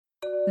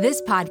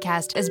This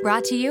podcast is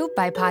brought to you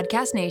by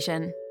Podcast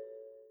Nation.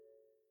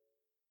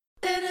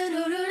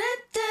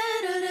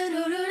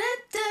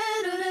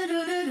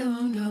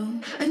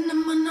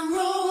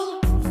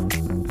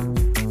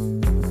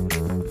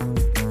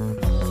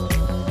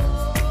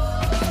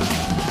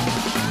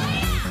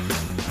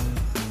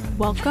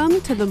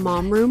 Welcome to the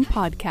Mom Room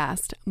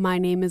Podcast. My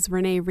name is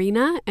Renee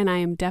Rena, and I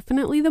am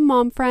definitely the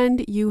mom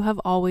friend you have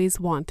always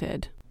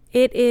wanted.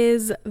 It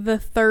is the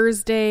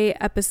Thursday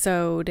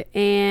episode,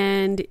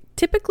 and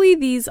typically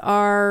these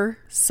are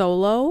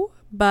solo,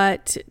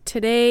 but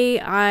today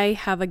I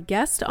have a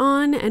guest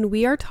on, and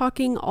we are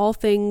talking all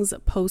things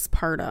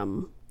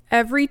postpartum.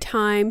 Every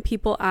time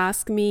people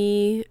ask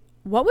me,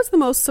 what was the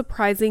most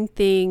surprising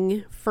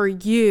thing for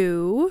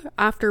you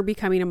after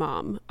becoming a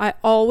mom? I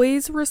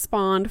always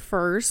respond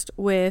first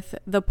with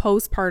the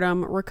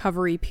postpartum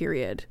recovery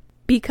period,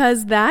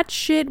 because that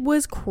shit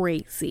was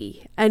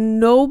crazy and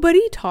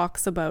nobody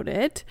talks about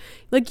it.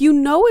 Like, you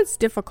know, it's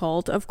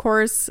difficult. Of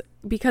course,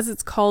 because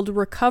it's called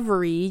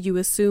recovery, you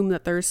assume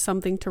that there's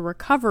something to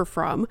recover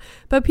from,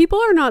 but people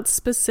are not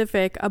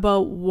specific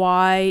about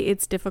why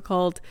it's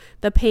difficult,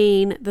 the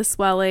pain, the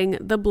swelling,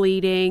 the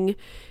bleeding,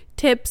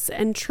 tips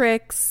and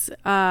tricks,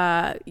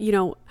 how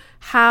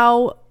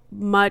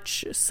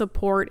much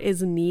support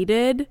is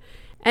needed.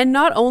 And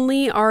not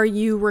only are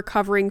you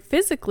recovering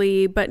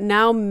physically, but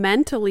now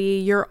mentally,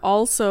 you're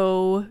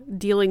also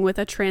dealing with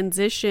a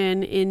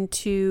transition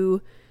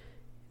into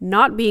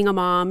not being a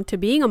mom to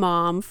being a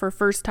mom for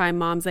first-time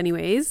moms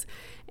anyways,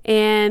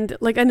 and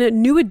like a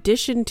new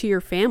addition to your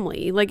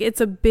family. Like,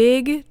 it's a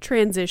big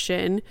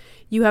transition.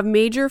 You have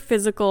major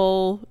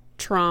physical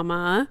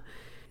trauma.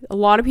 A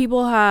lot of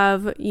people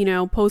have,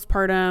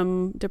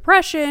 postpartum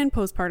depression,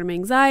 postpartum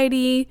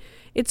anxiety.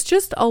 It's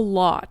just a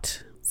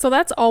lot. So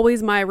that's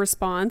always my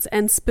response.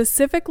 And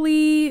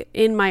specifically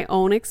in my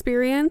own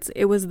experience,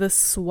 it was the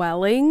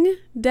swelling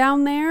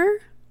down there.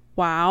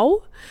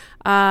 Wow.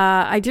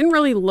 I didn't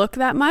really look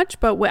that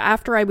much, but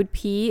after I would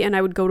pee and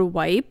I would go to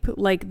wipe,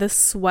 like, the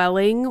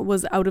swelling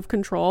was out of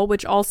control,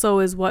 which also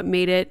is what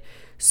made it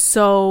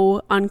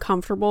so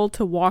uncomfortable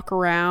to walk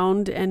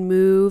around and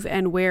move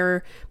and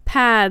wear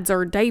pads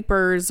or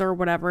diapers or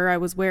whatever I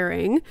was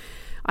wearing.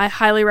 I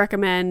highly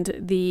recommend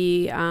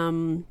the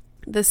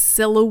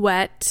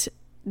Silhouette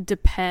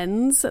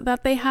Depends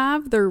that they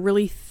have. They're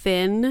really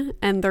thin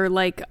and they're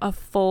like a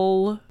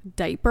full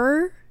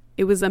diaper.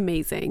 It was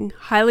amazing.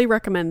 Highly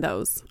recommend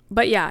those.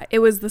 But yeah, it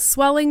was the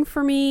swelling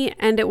for me,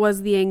 and it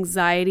was the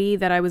anxiety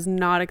that I was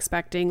not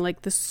expecting,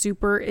 like the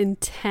super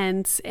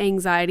intense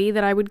anxiety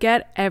that I would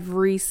get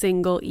every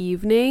single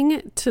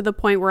evening to the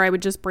point where I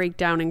would just break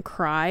down and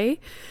cry.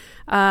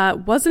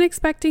 Wasn't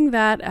expecting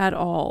that at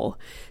all.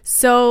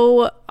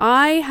 So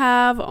I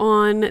have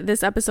on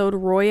this episode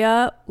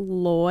Royah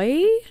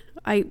Loie.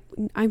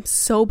 I'm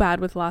so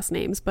bad with last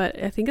names,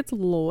 but I think it's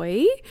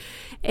Loie,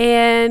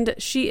 and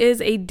she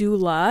is a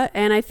doula,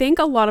 and I think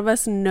a lot of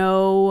us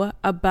know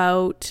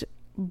about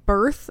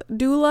birth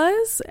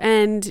doulas,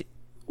 and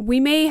we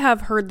may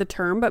have heard the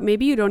term, but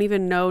maybe you don't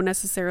even know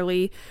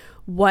necessarily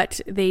what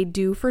they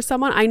do for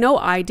someone. I know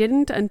I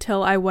didn't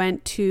until I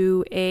went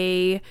to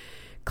a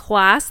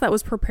class that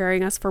was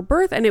preparing us for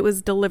birth, and it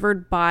was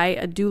delivered by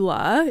a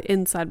doula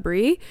in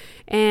Sudbury.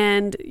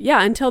 And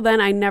yeah, until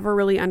then I never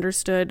really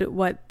understood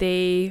what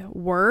they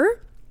were.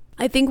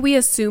 I think we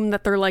assume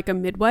that they're like a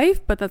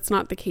midwife, but that's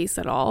not the case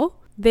at all.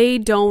 They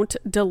don't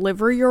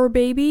deliver your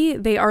baby.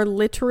 They are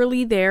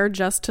literally there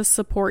just to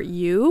support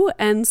you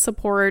and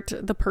support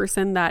the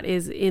person that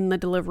is in the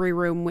delivery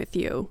room with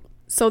you.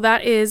 So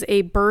that is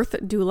a birth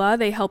doula.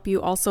 They help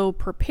you also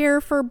prepare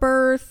for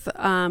birth,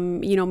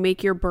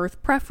 make your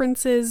birth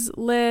preferences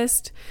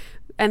list.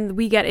 And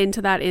we get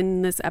into that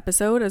in this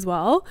episode as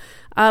well.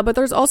 But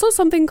there's also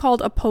something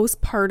called a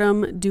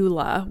postpartum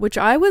doula, which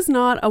I was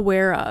not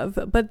aware of,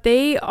 but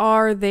they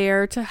are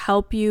there to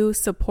help you,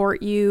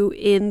 support you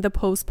in the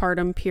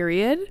postpartum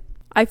period.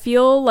 I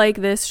feel like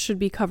this should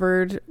be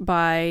covered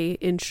by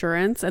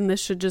insurance, and this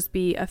should just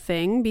be a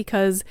thing,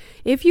 because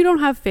if you don't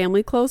have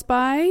family close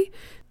by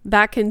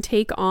that can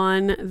take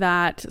on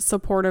that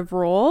supportive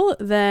role,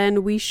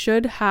 then we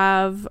should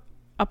have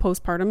a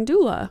postpartum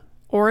doula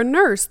or a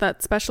nurse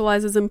that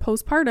specializes in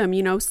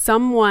postpartum,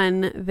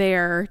 someone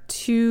there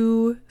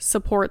to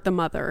support the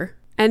mother.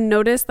 And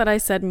notice that I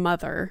said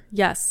mother.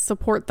 Yes,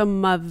 support the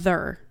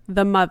mother.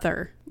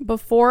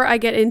 Before I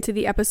get into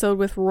the episode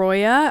with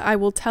Royah, I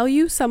will tell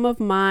you some of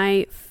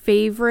my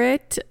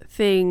favorite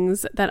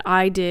things that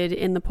I did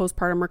in the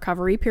postpartum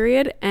recovery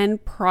period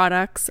and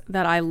products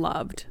that I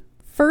loved.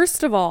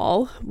 First of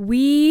all,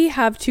 we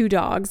have 2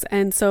 dogs,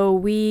 and so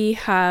we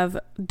have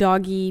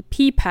doggy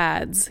pee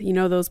pads,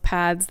 those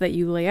pads that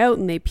you lay out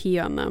and they pee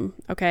on them,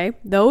 okay?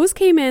 Those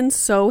came in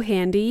so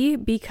handy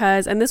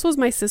because, and this was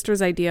my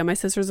sister's idea, my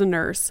sister's a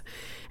nurse,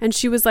 and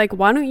she was like,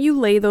 why don't you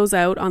lay those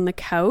out on the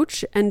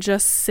couch and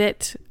just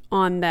sit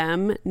on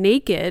them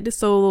naked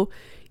so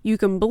you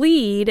can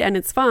bleed and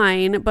it's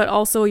fine, but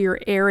also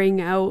you're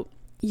airing out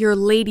your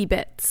lady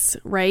bits,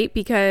 right?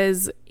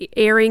 Because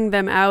airing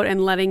them out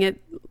and letting it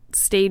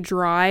stay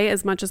dry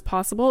as much as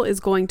possible is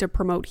going to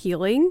promote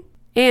healing.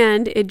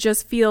 And it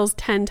just feels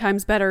 10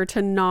 times better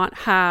to not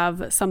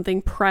have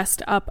something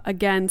pressed up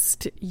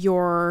against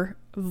your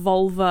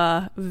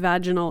vulva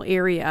vaginal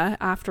area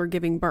after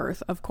giving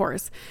birth, of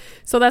course.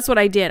 So that's what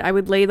I did. I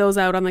would lay those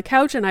out on the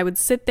couch and I would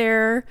sit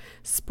there,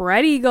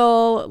 spread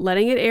eagle,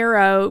 letting it air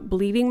out,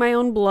 bleeding my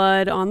own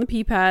blood on the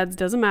pee pads,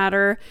 doesn't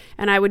matter.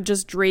 And I would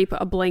just drape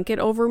a blanket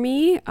over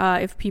me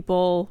if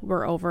people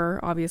were over,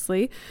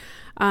 obviously.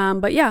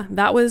 But yeah,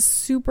 that was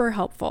super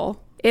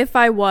helpful. If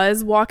I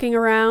was walking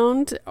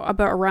around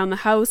the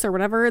house or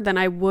whatever, then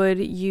I would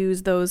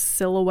use those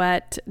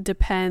Silhouette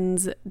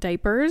Depends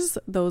diapers.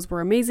 Those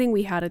were amazing.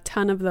 We had a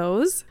ton of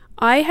those.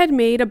 I had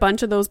made a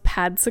bunch of those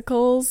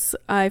padsicles.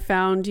 I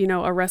found,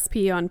 a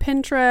recipe on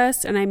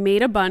Pinterest, and I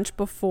made a bunch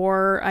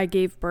before I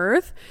gave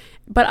birth,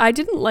 but I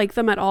didn't like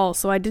them at all,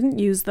 so I didn't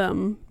use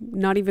them,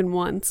 not even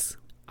once.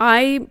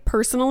 I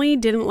personally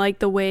didn't like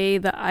the way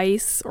the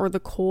ice or the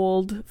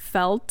cold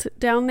felt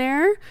down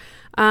there.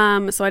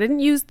 So I didn't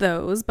use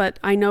those, but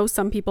I know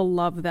some people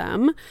love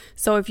them.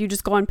 So if you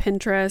just go on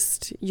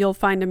Pinterest, you'll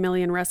find a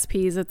million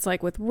recipes. It's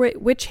like with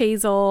witch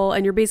hazel,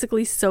 and you're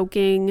basically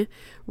soaking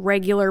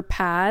regular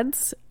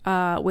pads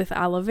with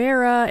aloe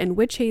vera and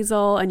witch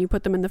hazel, and you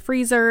put them in the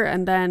freezer.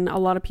 And then a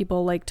lot of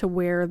people like to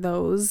wear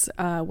those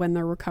when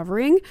they're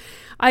recovering.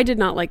 I did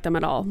not like them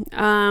at all.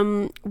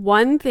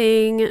 One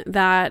thing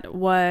that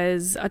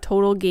was a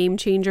total game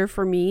changer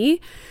for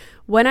me,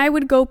 when I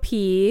would go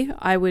pee,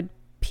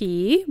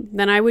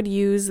 then I would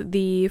use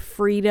the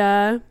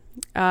Frida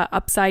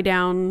upside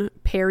down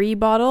Perry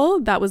bottle.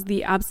 That was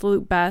the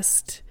absolute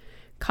best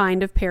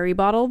kind of Perry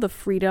bottle, the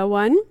Frida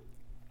one.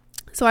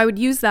 So I would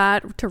use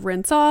that to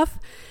rinse off,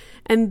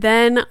 and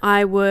then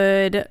I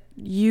would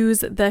use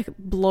the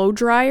blow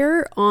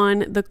dryer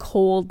on the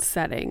cold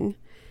setting.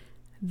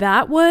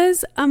 That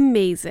was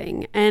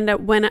amazing. And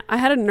when I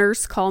had a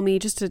nurse call me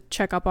just to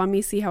check up on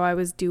me, see how I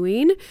was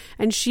doing,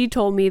 and she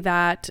told me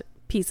that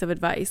piece of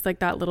advice, like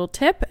that little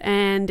tip,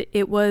 and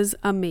it was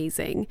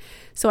amazing.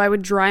 So I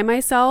would dry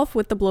myself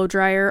with the blow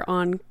dryer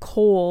on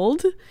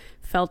cold.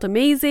 Felt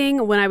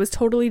amazing. When I was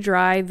totally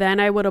dry, then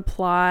I would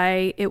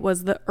apply, it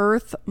was the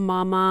Earth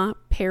Mama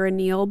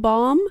Perineal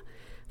Balm.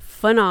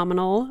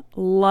 Phenomenal.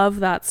 Love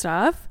that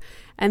stuff.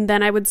 And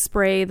then I would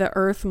spray the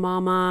Earth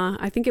Mama,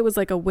 I think it was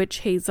like a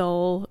witch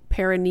hazel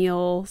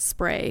perineal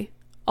spray.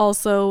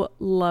 Also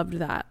loved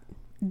that.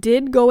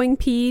 Did going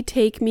pee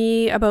take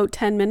me about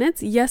 10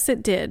 minutes? Yes,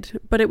 it did,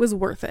 but it was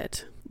worth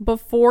it.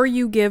 Before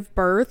you give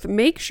birth,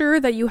 make sure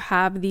that you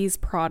have these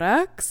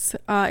products.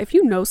 If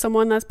you know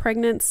someone that's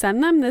pregnant,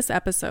 send them this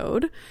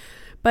episode.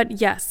 But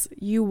yes,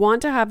 you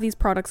want to have these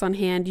products on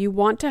hand. You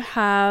want to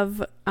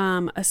have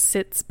a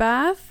sitz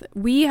bath.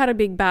 We had a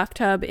big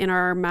bathtub in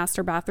our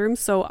master bathroom,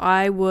 so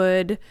I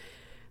would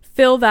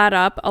fill that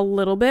up a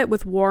little bit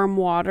with warm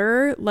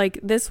water. Like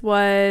this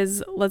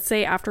was, let's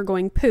say, after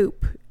going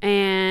poop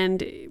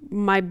and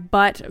my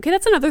butt. Okay,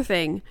 that's another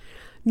thing.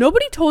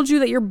 Nobody told you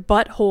that your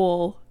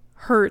butthole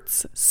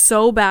hurts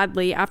so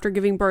badly after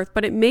giving birth,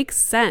 but it makes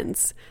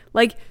sense.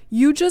 Like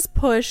you just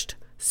pushed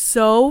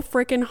so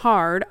freaking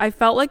hard. I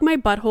felt like my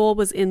butthole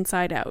was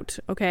inside out,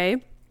 okay?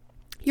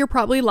 You're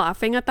probably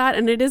laughing at that,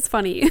 and it is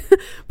funny,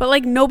 but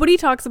like nobody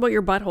talks about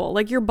your butthole.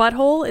 Like your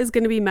butthole is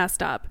going to be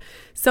messed up.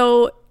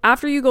 So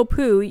after you go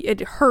poo,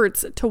 it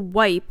hurts to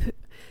wipe.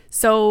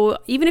 So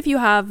even if you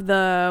have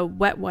the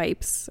wet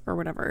wipes or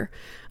whatever,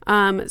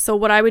 so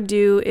what I would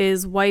do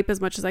is wipe as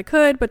much as I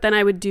could, but then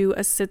I would do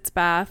a sitz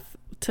bath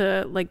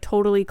to like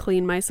totally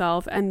clean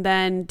myself, and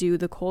then do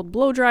the cold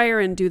blow dryer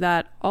and do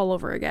that all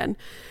over again.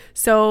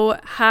 So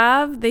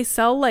they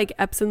sell like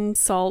Epsom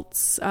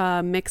salts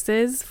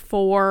mixes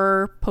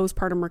for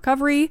postpartum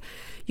recovery.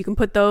 You can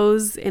put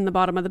those in the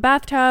bottom of the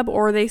bathtub,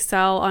 or they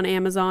sell on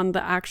Amazon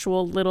the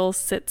actual little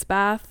sitz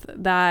bath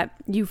that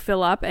you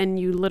fill up and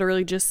you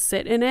literally just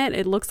sit in it.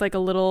 It looks like a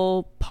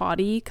little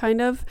potty kind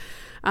of.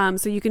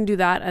 So you can do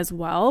that as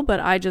well, but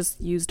I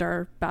just used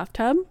our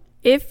bathtub.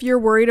 If you're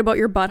worried about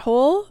your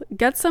butthole,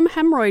 get some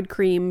hemorrhoid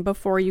cream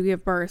before you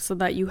give birth so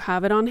that you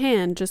have it on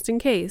hand just in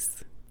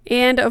case.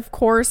 And of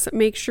course,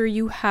 make sure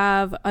you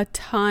have a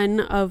ton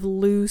of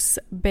loose,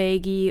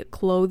 baggy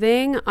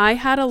clothing. I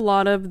had a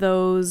lot of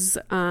those,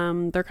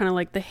 they're kind of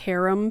like the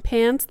harem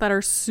pants that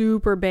are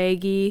super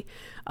baggy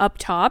up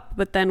top,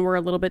 but then were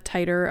a little bit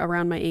tighter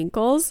around my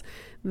ankles.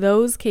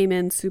 Those came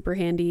in super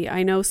handy.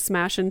 I know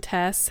Smash and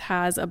Tess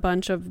has a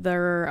bunch of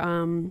their,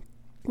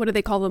 what do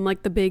they call them?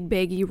 Like the big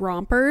baggy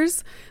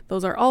rompers.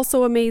 Those are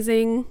also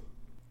amazing.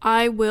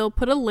 I will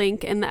put a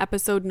link in the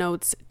episode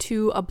notes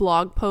to a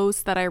blog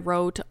post that I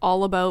wrote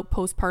all about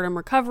postpartum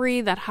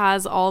recovery that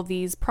has all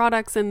these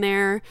products in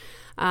there.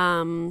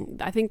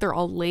 I think they're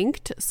all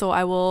linked, so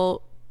I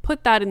will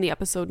put that in the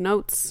episode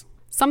notes.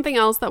 Something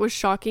else that was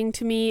shocking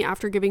to me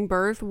after giving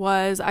birth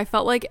was I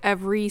felt like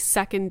every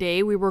second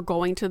day we were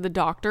going to the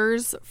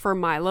doctors for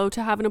Milo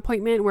to have an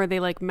appointment where they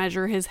like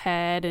measure his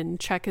head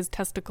and check his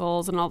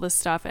testicles and all this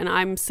stuff. And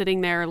I'm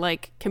sitting there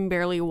like can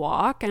barely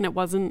walk, and it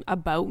wasn't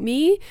about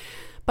me.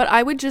 but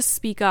I would just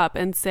speak up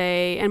and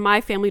say, and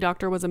my family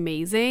doctor was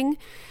amazing.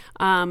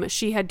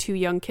 She had 2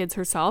 young kids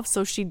herself,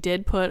 so she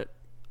did put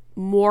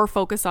more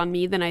focus on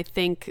me than I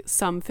think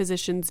some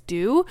physicians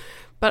do.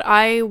 But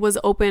I was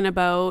open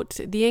about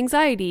the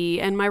anxiety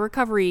and my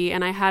recovery,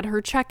 and I had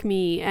her check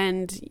me,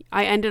 and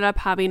I ended up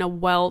having a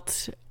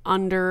welt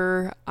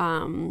under,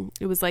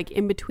 it was like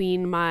in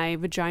between my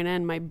vagina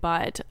and my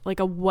butt,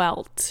 like a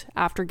welt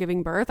after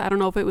giving birth. I don't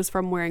know if it was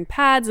from wearing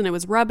pads and it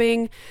was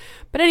rubbing,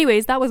 but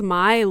anyways, that was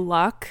my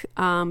luck,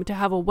 to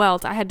have a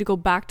welt. I had to go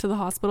back to the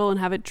hospital and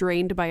have it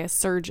drained by a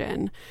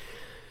surgeon.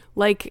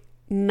 Like,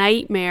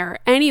 nightmare.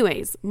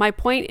 Anyways, my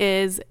point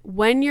is,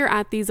 when you're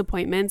at these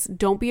appointments,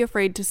 don't be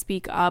afraid to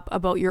speak up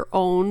about your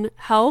own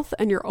health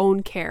and your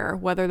own care,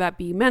 whether that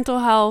be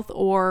mental health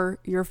or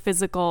your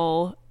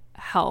physical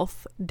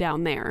health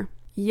down there.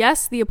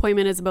 Yes, the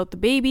appointment is about the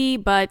baby,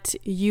 but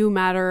you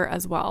matter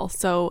as well.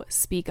 So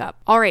speak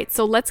up. All right,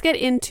 so let's get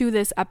into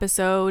this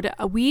episode.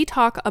 We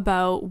talk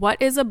about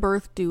what is a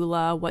birth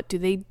doula, what do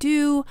they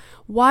do,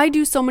 why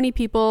do so many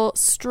people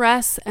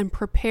stress and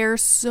prepare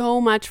so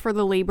much for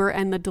the labor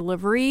and the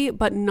delivery,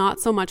 but not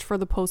so much for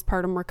the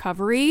postpartum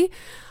recovery.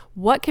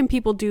 What can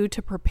people do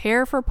to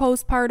prepare for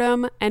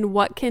postpartum, and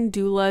what can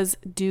doulas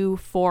do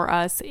for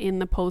us in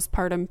the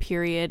postpartum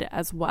period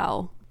as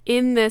well?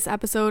 In this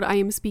episode, I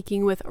am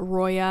speaking with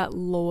Royah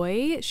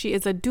Loie. She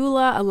is a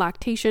doula, a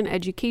lactation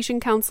education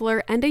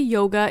counselor, and a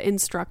yoga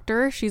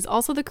instructor. She's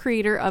also the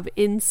creator of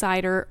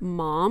Insider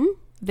Mom.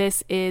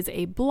 This is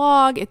a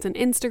blog. It's an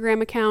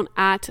Instagram account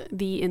at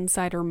The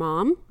Insider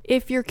Mom.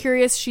 If you're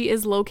curious, she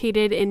is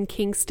located in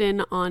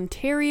Kingston,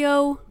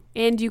 Ontario.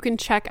 And you can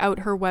check out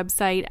her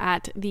website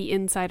at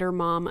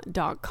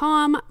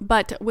theinsidermom.com.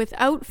 But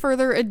without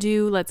further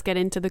ado, let's get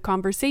into the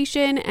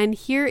conversation. And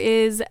here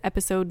is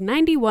episode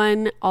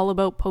 91, all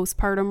about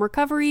postpartum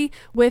recovery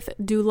with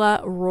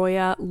doula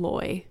Royah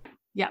Loie.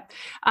 Yeah.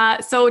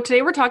 So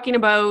today we're talking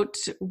about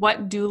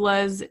what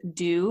doulas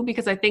do,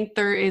 because I think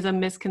there is a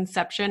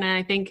misconception. And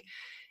I think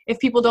if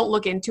people don't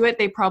look into it,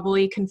 they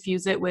probably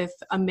confuse it with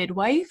a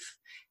midwife,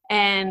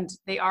 and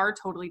they are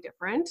totally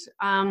different.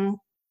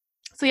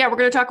 So yeah, we're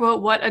going to talk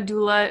about what a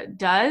doula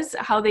does,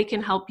 how they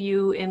can help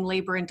you in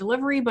labor and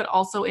delivery, but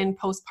also in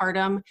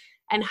postpartum,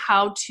 and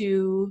how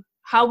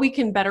we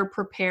can better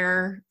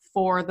prepare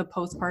for the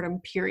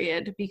postpartum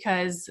period,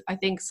 because I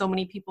think so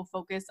many people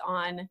focus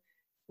on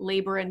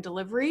labor and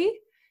delivery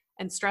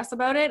and stress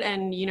about it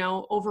and,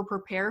 over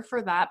prepare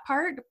for that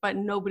part, but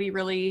nobody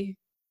really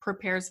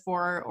prepares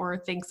for or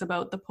thinks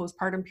about the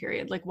postpartum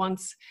period. Like,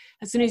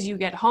 as soon as you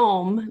get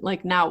home,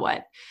 like, now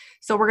what?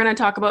 So we're going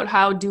to talk about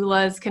how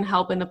doulas can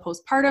help in the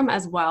postpartum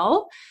as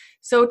well.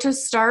 So to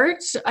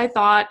start, I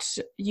thought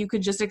you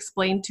could just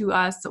explain to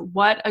us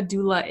what a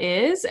doula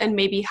is and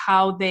maybe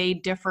how they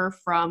differ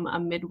from a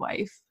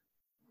midwife.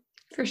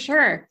 For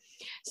sure.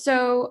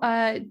 So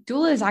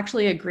doula is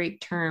actually a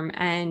great term,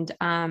 and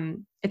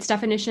its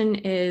definition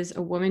is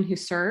a woman who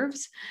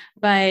serves,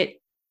 but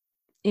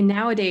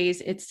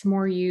nowadays it's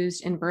more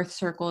used in birth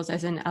circles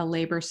as a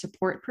labor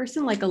support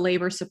person, like a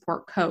labor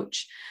support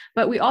coach.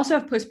 But we also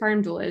have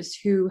postpartum doulas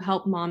who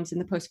help moms in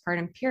the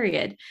postpartum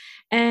period.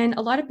 And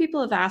a lot of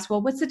people have asked,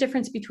 well, what's the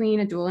difference between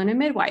a doula and a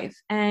midwife?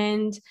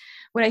 And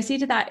what I say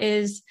to that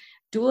is,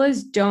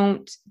 doulas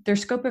their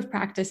scope of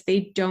practice,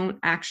 they don't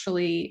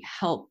actually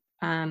help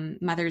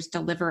mothers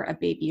deliver a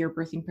baby, or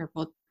birthing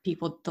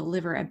people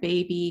deliver a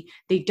baby.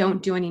 They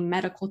don't do any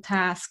medical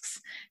tasks.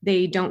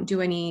 They don't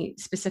do any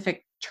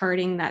specific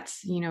charting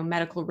that's,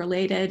 medical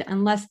related,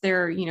 unless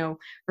they're,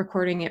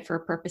 recording it for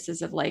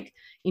purposes of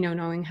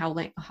knowing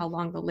how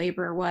long the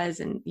labor was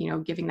and,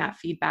 giving that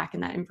feedback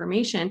and that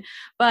information.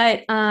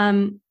 But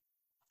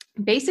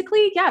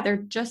basically, yeah, they're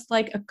just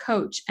like a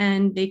coach,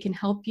 and they can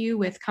help you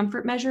with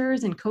comfort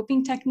measures and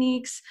coping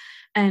techniques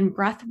and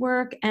breath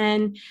work.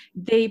 And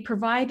they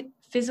provide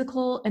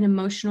physical and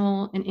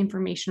emotional and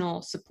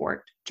informational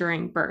support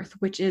during birth,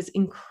 which is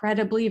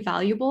incredibly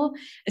valuable,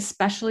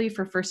 especially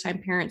for first-time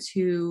parents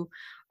who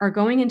are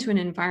going into an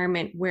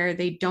environment where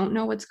they don't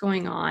know what's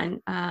going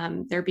on.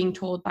 They're being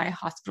told by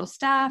hospital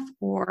staff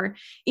or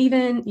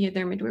even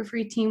their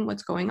midwifery team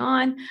what's going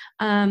on.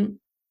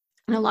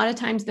 And a lot of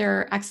times there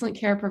are excellent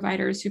care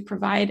providers who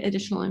provide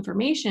additional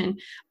information,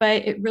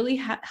 but it really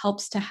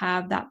helps to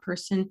have that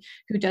person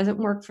who doesn't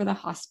work for the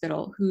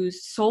hospital,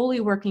 who's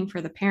solely working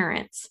for the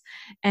parents,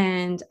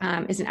 and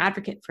is an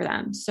advocate for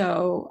them.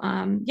 So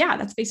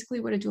that's basically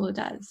what a doula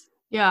does.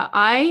 Yeah,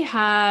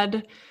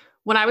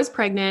 when I was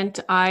pregnant,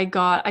 my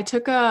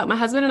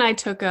husband and I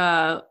took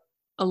a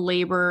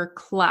labor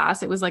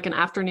class. It was like an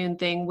afternoon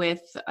thing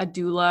with a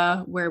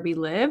doula where we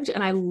lived,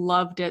 and I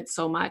loved it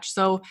so much.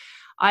 So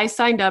I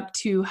signed up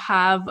to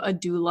have a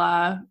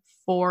doula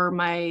for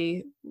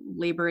my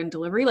labor and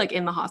delivery, like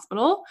in the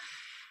hospital.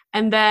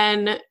 And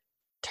then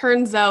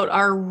turns out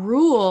our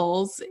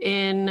rules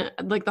in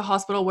like the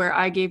hospital where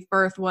I gave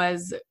birth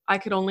was I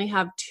could only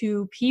have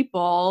 2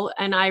 people.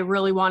 And I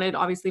really wanted,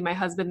 obviously, my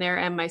husband there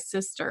and my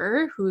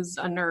sister, who's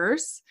a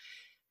nurse.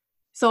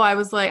 So I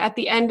was like, at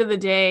the end of the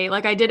day,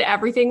 like I did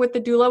everything with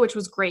the doula, which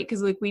was great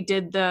because like we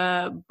did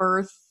the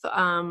birth,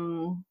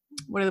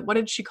 what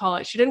did she call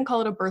it? She didn't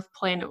call it a birth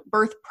plan,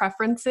 birth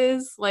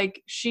preferences,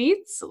 like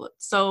sheets.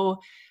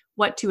 So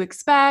what to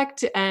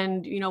expect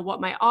and, you know,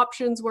 what my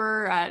options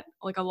were at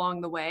like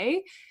along the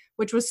way,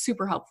 which was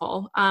super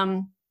helpful.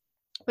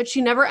 But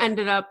she never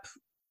ended up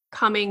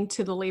coming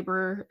to the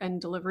labor and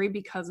delivery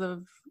because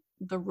of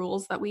the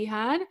rules that we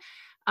had.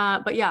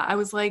 But yeah, I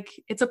was like,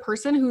 it's a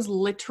person who's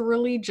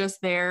literally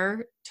just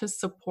there to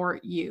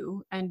support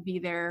you and be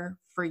there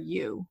for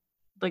you.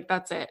 Like,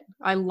 that's it.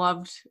 I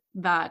loved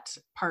that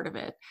part of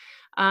it.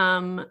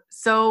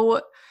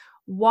 So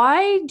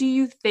why do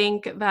you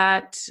think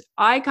that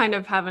I kind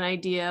of have an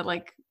idea,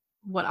 like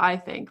what I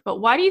think,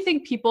 but why do you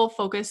think people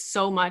focus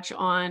so much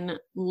on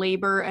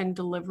labor and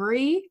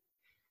delivery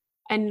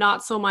and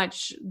not so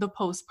much the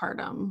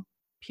postpartum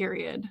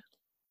period?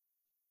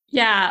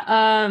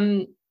 Yeah.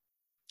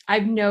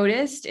 I've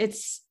noticed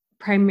it's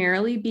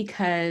primarily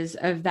because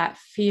of that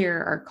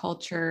fear our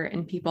culture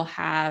and people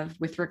have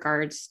with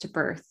regards to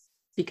birth,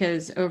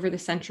 because over the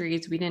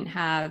centuries, we didn't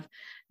have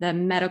the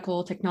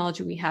medical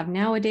technology we have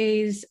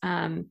nowadays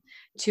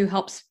to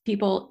help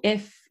people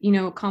if, you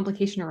know,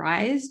 complication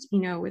arised,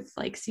 you know, with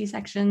like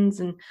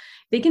C-sections, and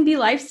they can be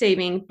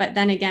life-saving. But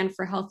then again,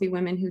 for healthy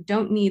women who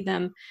don't need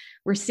them,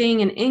 we're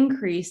seeing an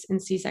increase in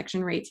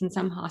C-section rates in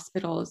some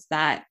hospitals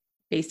that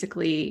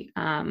basically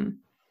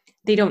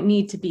they don't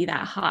need to be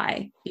that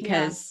high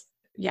because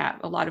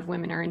a lot of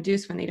women are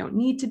induced when they don't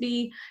need to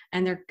be,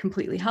 and they're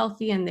completely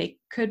healthy and they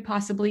could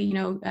possibly, you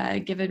know,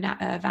 give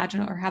a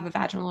vaginal or have a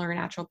vaginal or a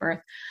natural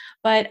birth.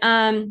 But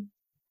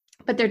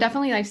they're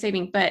definitely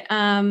life-saving. But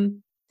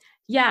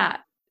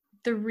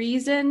the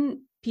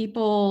reason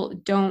people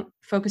don't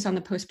focus on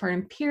the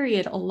postpartum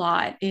period a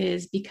lot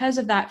is because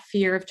of that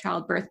fear of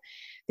childbirth.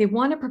 They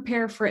want to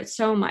prepare for it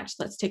so much.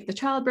 Let's take the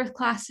childbirth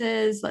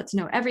classes. Let's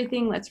know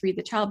everything. Let's read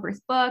the childbirth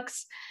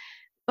books.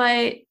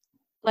 But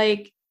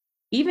like,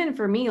 even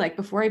for me, like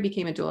before I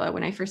became a doula,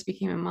 when I first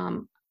became a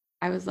mom,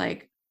 I was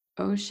like,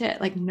 oh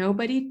shit, like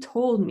nobody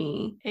told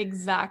me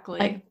exactly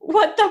like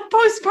what the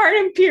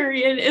postpartum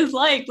period is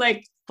like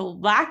the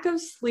lack of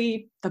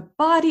sleep, the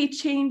body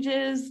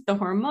changes, the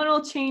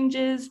hormonal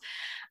changes.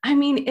 I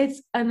mean,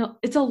 it's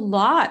a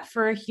lot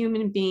for a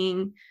human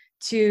being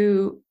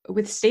to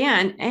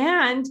withstand.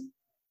 And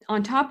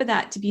on top of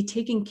that, to be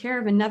taking care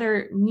of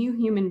another new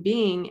human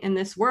being in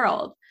this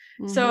world.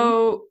 Mm-hmm.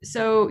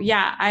 So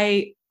yeah,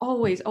 I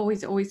always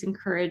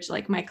encourage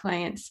like my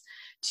clients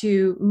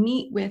to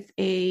meet with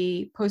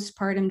a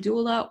postpartum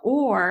doula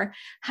or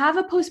have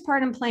a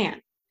postpartum plan.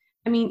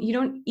 I mean, you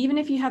don't, even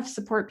if you have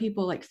support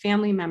people like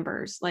family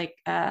members, like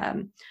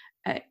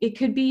it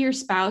could be your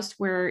spouse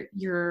where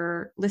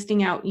you're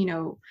listing out, you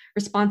know,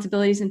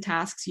 responsibilities and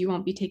tasks you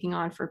won't be taking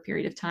on for a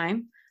period of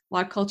time. A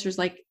lot of cultures,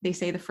 like they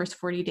say the first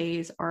 40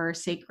 days are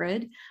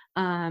sacred.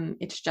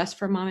 It's just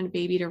for mom and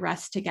baby to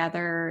rest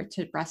together,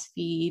 to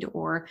breastfeed,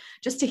 or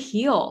just to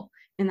heal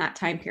in that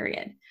time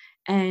period.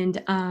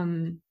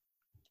 And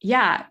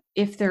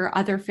if there are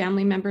other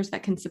family members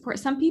that can support.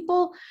 Some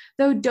people,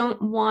 though, don't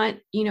want,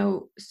 you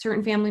know,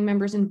 certain family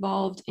members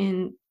involved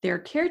in their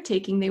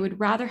caretaking. They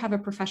would rather have a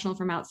professional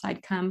from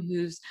outside come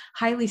who's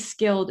highly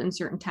skilled in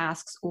certain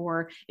tasks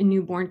or in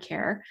newborn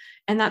care.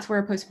 And that's where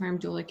a postpartum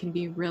doula can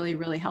be really,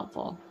 really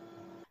helpful.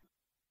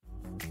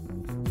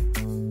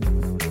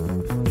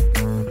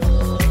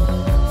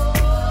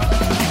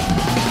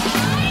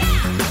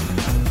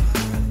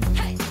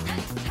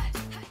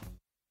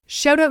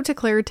 Shout out to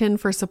Claritin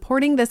for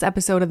supporting this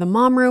episode of The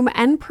Mom Room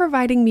and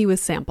providing me with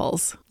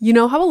samples. You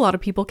know how a lot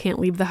of people can't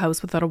leave the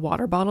house without a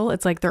water bottle?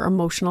 It's like their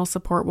emotional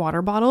support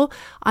water bottle.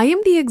 I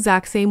am the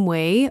exact same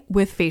way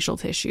with facial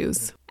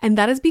tissues. And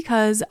that is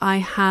because I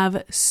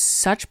have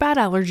such bad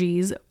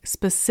allergies,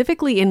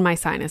 specifically in my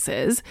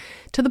sinuses,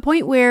 to the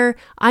point where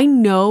I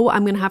know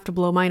I'm going to have to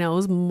blow my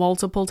nose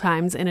multiple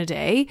times in a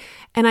day,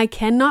 and I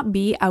cannot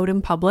be out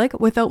in public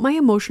without my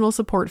emotional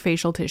support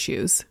facial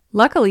tissues.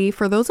 Luckily,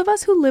 for those of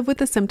us who live with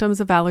the symptoms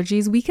of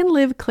allergies, we can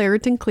live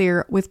Claritin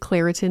Clear with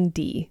Claritin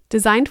D.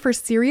 Designed for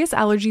serious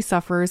allergy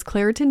sufferers,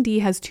 Claritin D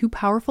has 2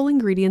 powerful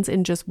ingredients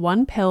in just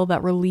one pill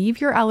that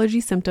relieve your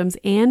allergy symptoms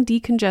and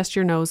decongest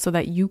your nose so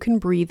that you can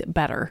breathe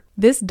better.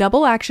 This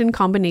double action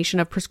combination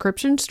of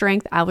prescription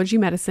strength allergy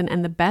medicine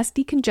and the best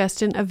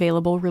decongestant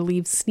available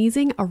relieves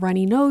sneezing, a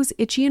runny nose,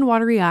 itchy and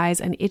watery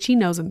eyes, an itchy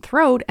nose and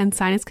throat, and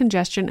sinus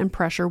congestion and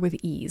pressure with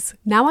ease.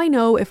 Now I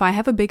know if I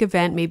have a big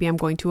event, maybe I'm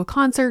going to a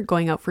concert,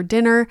 going out for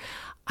dinner,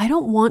 I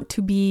don't want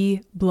to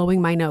be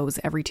blowing my nose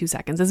every 2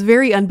 seconds. It's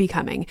very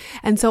unbecoming.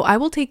 And so I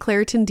will take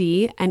Claritin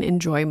D and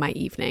enjoy my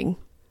evening.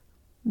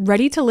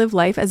 Ready to live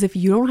life as if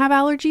you don't have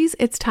allergies?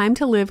 It's time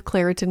to live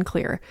Claritin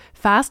Clear.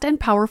 Fast and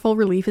powerful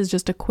relief is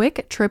just a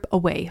quick trip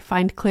away.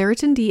 Find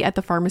Claritin D at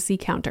the pharmacy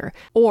counter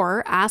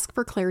or ask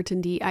for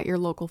Claritin D at your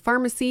local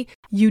pharmacy.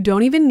 You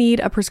don't even need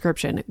a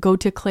prescription. Go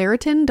to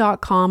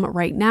Claritin.com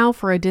right now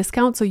for a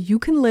discount so you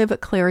can live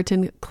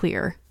Claritin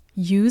Clear.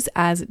 Use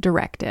as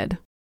directed.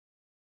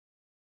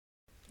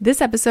 This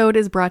episode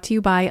is brought to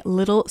you by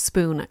Little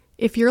Spoon.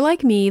 If you're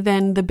like me,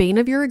 then the bane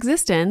of your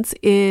existence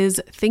is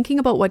thinking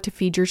about what to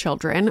feed your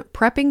children,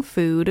 prepping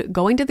food,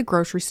 going to the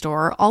grocery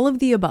store, all of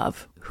the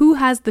above. Who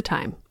has the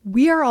time?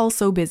 We are all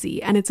so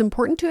busy, and it's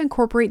important to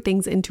incorporate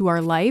things into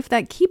our life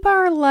that keep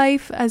our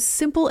life as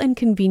simple and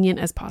convenient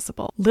as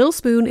possible. Little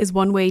Spoon is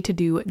one way to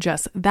do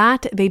just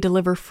that. They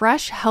deliver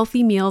fresh,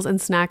 healthy meals and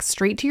snacks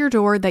straight to your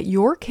door that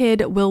your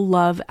kid will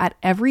love at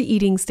every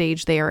eating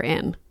stage they are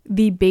in.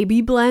 The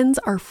baby blends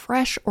are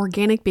fresh,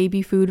 organic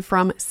baby food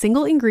from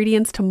single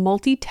ingredients to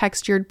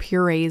multi-textured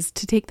purees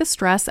to take the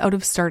stress out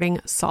of starting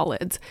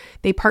solids.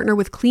 They partner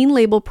with Clean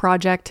Label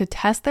Project to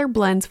test their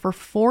blends for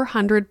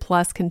 400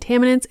 plus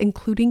contaminants,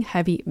 including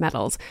heavy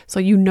metals,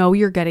 so you know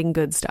you're getting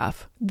good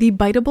stuff. The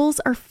Biteables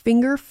are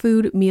finger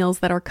food meals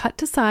that are cut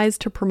to size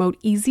to promote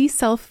easy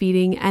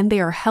self-feeding, and they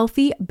are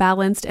healthy,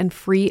 balanced, and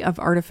free of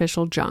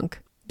artificial junk.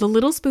 The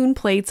Little Spoon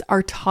plates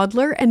are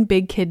toddler and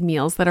big kid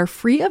meals that are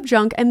free of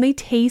junk and they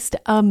taste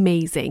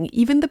amazing.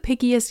 Even the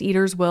pickiest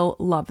eaters will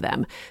love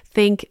them.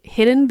 Think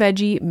hidden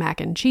veggie mac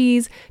and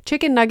cheese,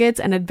 chicken nuggets,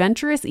 and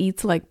adventurous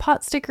eats like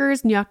pot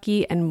stickers,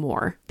 gnocchi, and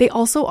more. They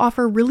also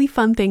offer really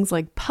fun things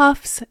like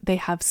puffs, they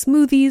have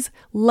smoothies,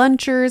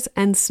 lunchers,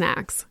 and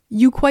snacks.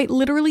 You quite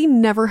literally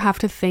never have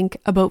to think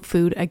about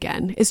food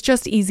again. It's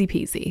just easy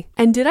peasy.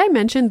 And did I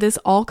mention this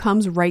all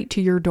comes right to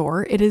your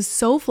door? It is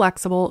so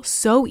flexible,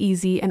 so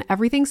easy, and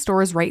everything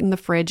stores right in the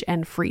fridge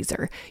and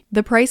freezer.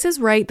 The price is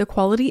right, the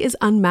quality is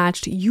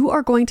unmatched. You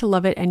are going to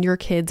love it and your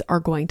kids are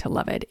going to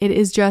love it. It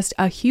is just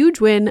a huge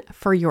win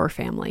for your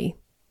family.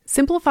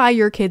 Simplify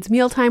your kids'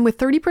 mealtime with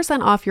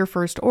 30% off your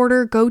first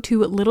order. Go to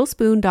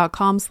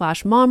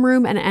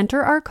littlespoon.com/momroom and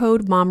enter our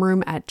code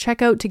momroom at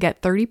checkout to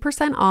get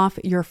 30% off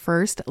your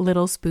first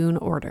Little Spoon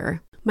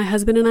order. My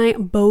husband and I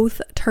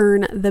both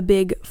turn the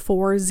big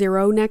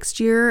 40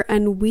 next year,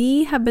 and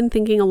we have been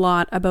thinking a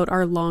lot about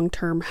our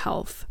long-term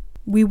health.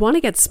 We want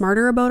to get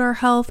smarter about our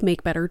health,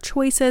 make better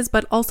choices,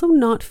 but also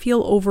not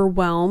feel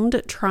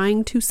overwhelmed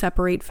trying to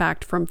separate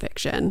fact from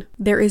fiction.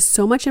 There is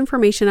so much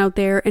information out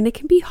there, and it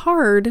can be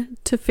hard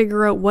to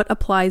figure out what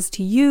applies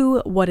to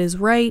you, what is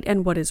right,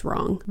 and what is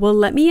wrong. Well,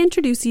 let me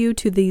introduce you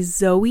to the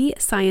Zoe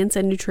Science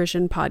and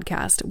Nutrition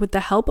podcast. With the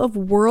help of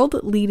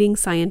world-leading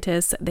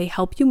scientists, they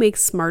help you make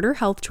smarter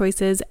health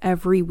choices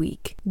every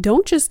week.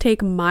 Don't just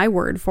take my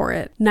word for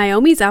it.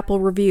 Naomi's Apple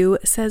review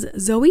says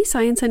Zoe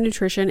Science and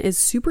Nutrition is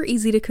super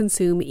easy to consume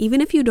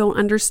even if you don't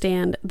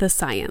understand the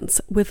science,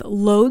 with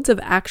loads of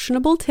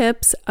actionable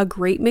tips, a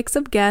great mix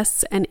of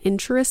guests, and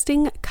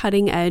interesting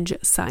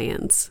cutting-edge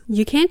science.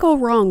 You can't go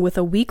wrong with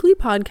a weekly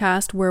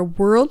podcast where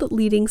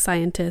world-leading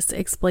scientists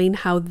explain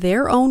how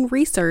their own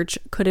research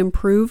could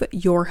improve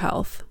your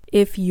health.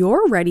 If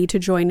you're ready to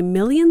join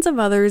millions of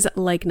others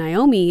like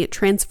Naomi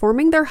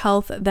transforming their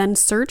health, then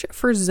search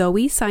for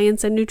Zoe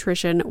Science and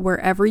Nutrition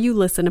wherever you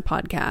listen to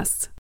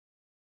podcasts.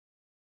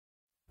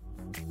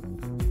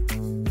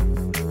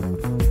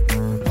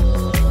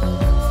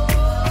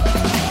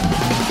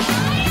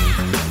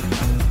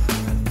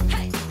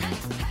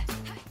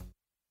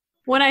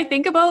 When I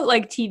think about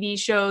like TV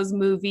shows,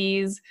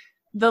 movies,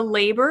 the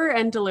labor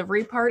and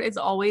delivery part is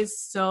always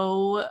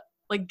so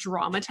like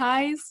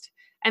dramatized,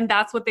 and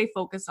that's what they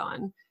focus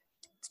on.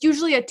 It's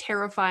usually a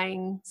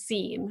terrifying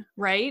scene,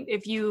 right?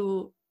 If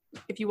you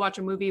watch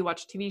a movie,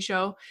 watch a TV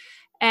show.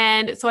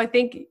 And so I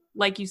think,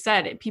 like you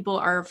said, people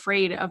are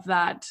afraid of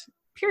that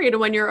period.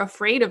 And when you're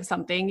afraid of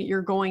something,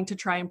 you're going to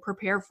try and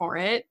prepare for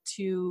it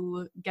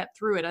to get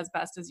through it as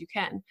best as you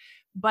can.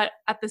 But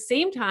at the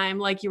same time,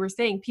 like you were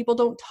saying, people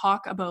don't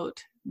talk about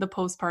the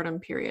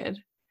postpartum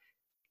period.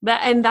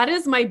 That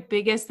is my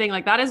biggest thing.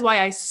 Like, that is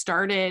why I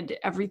started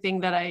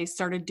everything that I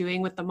started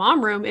doing with the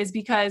mom room, is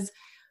because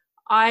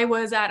I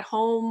was at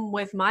home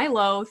with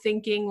Milo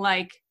thinking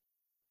like,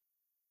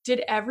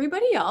 did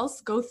everybody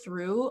else go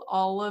through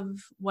all of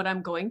what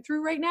I'm going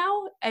through right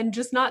now and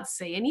just not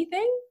say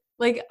anything?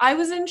 Like, I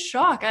was in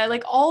shock. I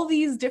like all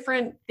these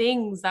different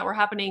things that were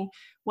happening,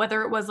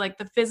 whether it was like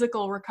the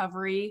physical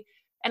recovery,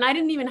 and I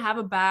didn't even have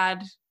a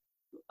bad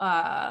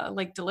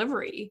like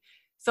delivery.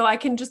 So I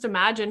can just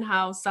imagine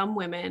how some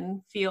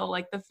women feel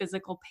like the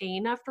physical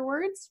pain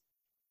afterwards.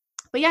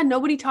 But yeah,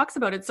 nobody talks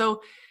about it.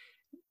 So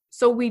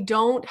we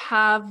don't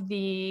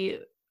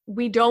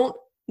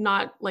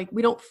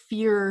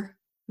fear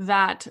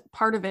that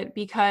part of it,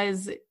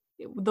 because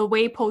the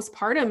way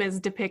postpartum is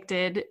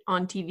depicted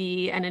on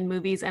TV and in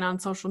movies and on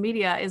social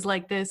media is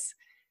like this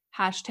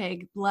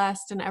hashtag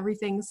blessed, and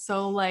everything's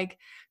so like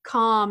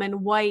calm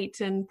and white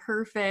and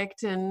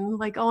perfect and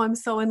like, oh, I'm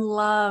so in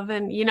love.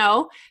 And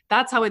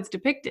that's how it's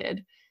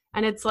depicted.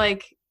 And it's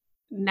like,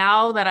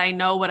 now that I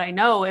know what I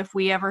know, if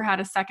we ever had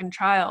a second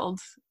child,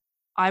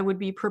 I would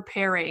be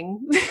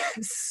preparing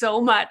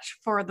so much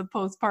for the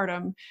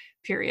postpartum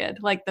period,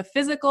 like the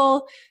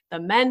physical,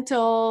 the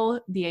mental,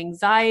 the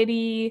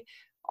anxiety,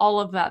 all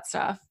of that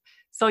stuff.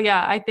 So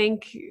yeah, I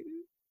think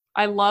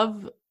I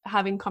love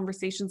having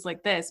conversations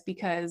like this,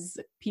 because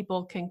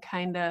people can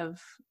kind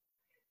of,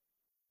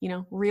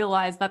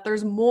 realize that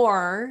there's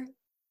more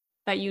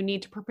that you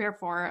need to prepare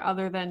for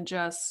other than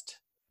just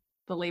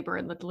the labor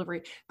and the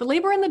delivery. The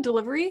labor and the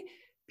delivery,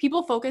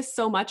 people focus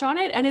so much on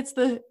it, and it's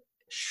the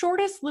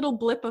shortest little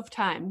blip of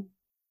time.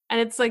 And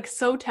it's like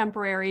so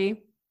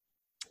temporary.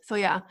 So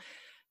yeah,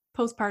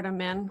 postpartum,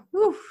 man.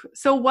 Whew.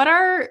 So what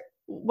are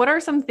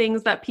some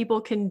things that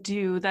people can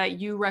do that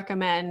you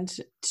recommend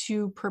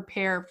to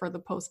prepare for the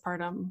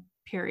postpartum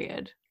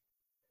period?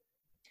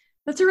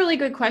 That's a really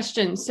good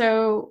question.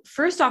 So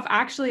first off,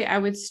 actually, I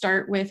would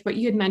start with what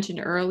you had mentioned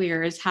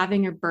earlier is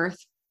having a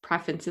birth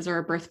preferences or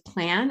a birth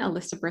plan, a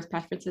list of birth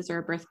preferences or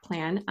a birth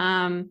plan.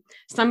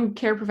 Some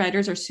care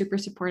providers are super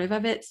supportive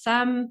of it.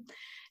 Some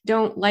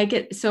don't like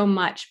it so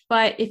much,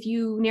 but if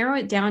you narrow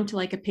it down to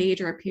like a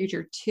page or a page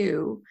or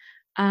two,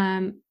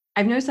 I've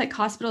noticed like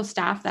hospital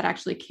staff that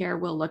actually care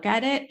will look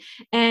at it,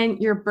 and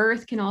your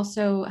birth can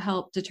also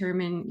help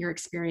determine your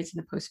experience in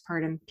the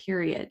postpartum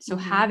period. So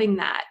having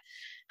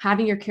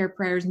your care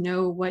providers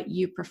know what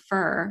you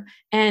prefer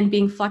and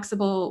being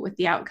flexible with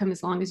the outcome,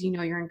 as long as you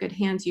know you're in good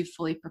hands, you've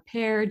fully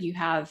prepared, you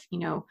have,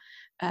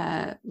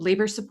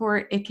 labor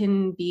support, it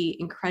can be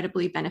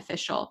incredibly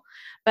beneficial.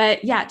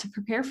 But yeah, to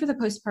prepare for the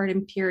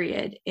postpartum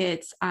period,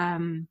 it's,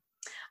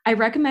 I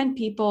recommend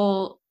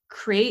people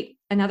create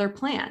another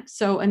plan.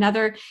 So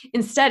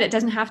instead, it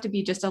doesn't have to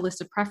be just a list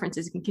of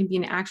preferences. It can be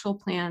an actual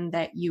plan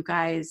that you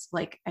guys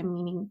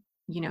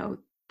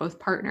both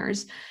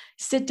partners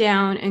sit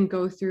down and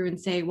go through and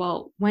say,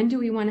 well, when do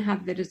we want to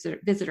have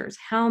visitors?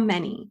 How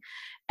many?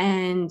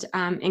 And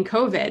in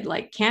COVID,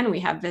 like, can we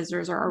have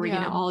visitors, or are we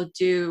going to all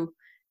do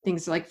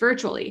things like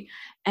virtually?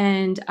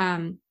 And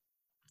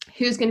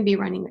who's going to be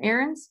running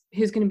errands?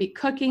 Who's going to be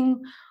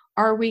cooking?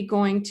 Are we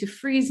going to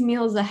freeze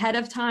meals ahead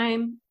of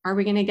time? Are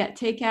we going to get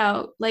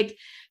takeout? Like,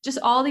 just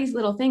all these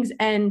little things.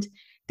 And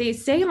they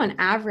say on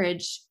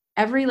average,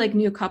 every like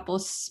new couple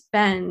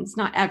spends,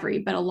 not every,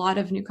 but a lot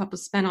of new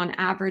couples spend on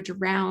average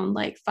around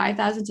like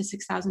 $5,000 to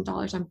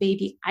 $6,000 on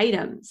baby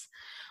items.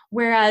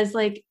 Whereas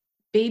like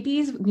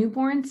babies,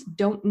 newborns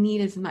don't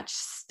need as much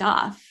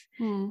stuff.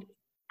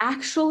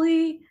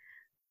 Actually,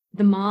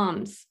 the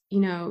moms,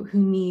 who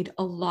need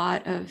a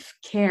lot of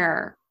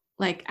care,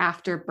 like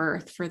after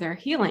birth for their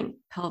healing,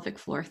 pelvic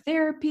floor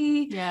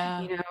therapy,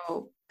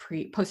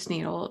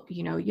 postnatal,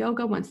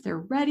 yoga once they're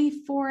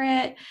ready for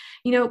it,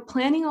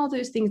 planning all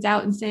those things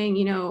out and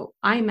saying,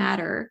 I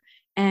matter.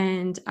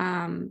 And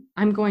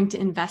I'm going to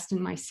invest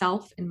in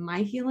myself and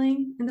my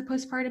healing in the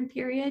postpartum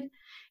period.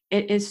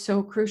 It is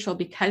so crucial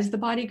because the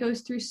body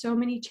goes through so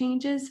many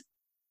changes.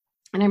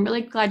 And I'm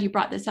really glad you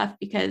brought this up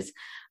because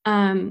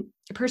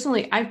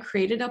personally, I've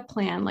created a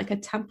plan, like a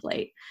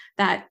template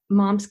that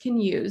moms can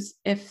use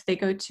if they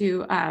go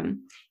to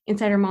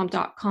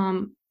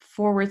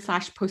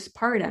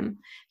insidermom.com/postpartum.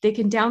 They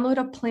can download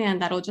a plan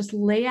that'll just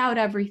lay out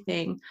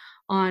everything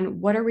on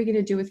what are we going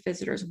to do with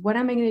visitors? What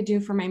am I going to do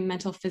for my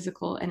mental,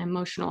 physical, and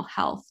emotional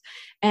health?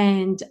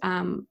 And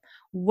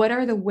what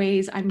are the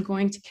ways I'm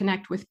going to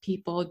connect with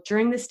people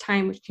during this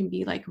time, which can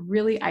be like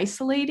really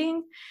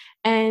isolating.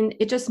 And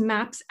it just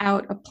maps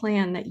out a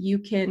plan that you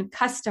can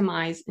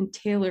customize and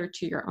tailor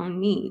to your own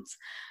needs.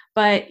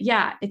 But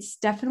yeah, it's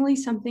definitely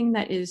something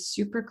that is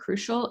super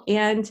crucial.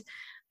 And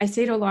I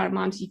say to a lot of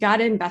moms, you got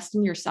to invest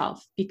in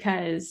yourself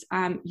because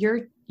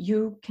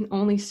you can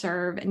only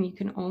serve and you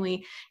can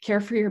only care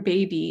for your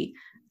baby.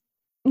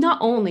 Not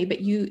only,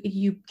 but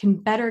you can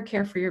better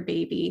care for your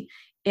baby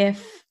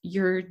if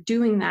you're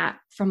doing that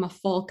from a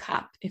full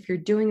cup, if you're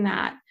doing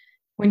that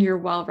when you're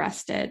well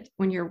rested,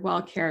 when you're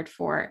well cared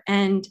for.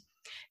 And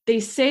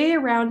they say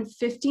around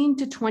 15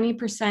 to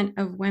 20%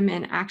 of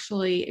women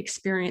actually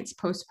experience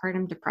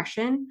postpartum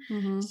depression.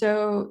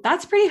 So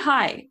that's pretty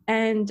high.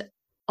 And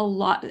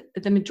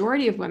the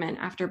majority of women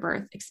after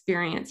birth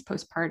experience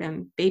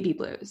postpartum baby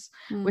blues,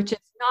 which is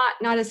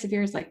not as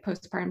severe as like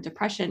postpartum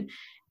depression.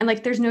 And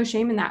like, there's no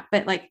shame in that,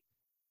 but like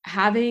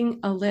having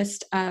a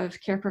list of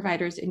care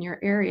providers in your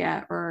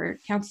area or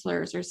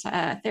counselors or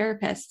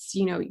therapists,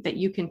 that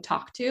you can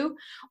talk to,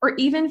 or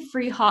even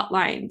free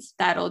hotlines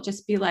that'll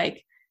just be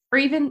like, or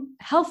even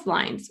health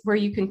lines where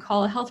you can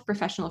call a health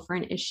professional for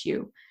an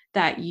issue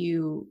that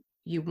you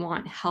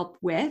want help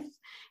with.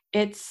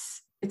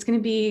 It's going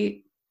to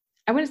be,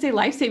 I wouldn't say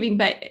life-saving,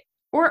 but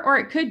or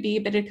it could be,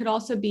 but it could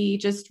also be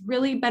just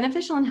really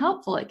beneficial and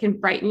helpful. It can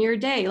brighten your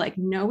day, like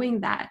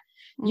knowing that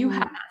you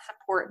have that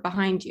support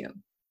behind you.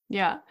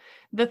 Yeah.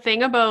 The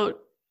thing about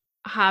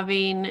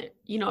having,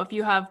 if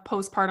you have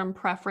postpartum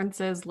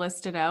preferences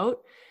listed out,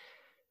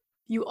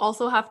 you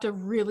also have to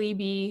really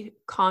be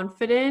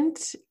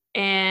confident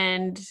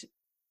and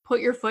put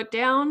your foot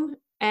down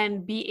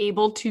and be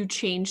able to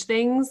change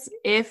things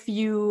if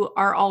you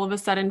are all of a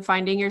sudden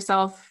finding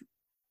yourself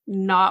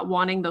not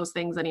wanting those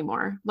things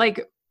anymore.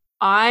 Like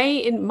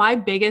in my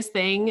biggest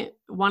thing,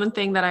 one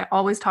thing that I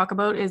always talk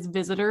about is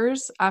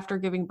visitors after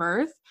giving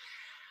birth.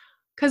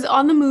 Because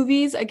on the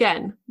movies,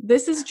 again,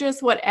 this is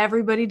just what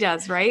everybody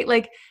does, right?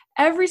 Like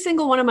every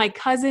single one of my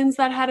cousins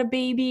that had a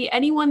baby,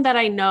 anyone that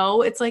I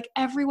know, it's like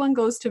everyone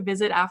goes to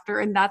visit after,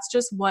 and that's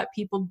just what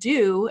people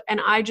do. And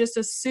I just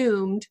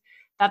assumed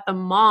that the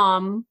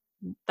mom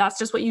that's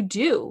just what you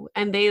do.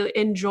 And they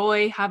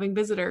enjoy having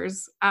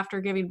visitors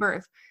after giving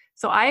birth.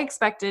 So I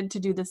expected to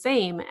do the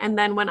same. And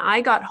then when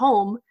I got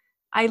home,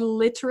 I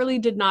literally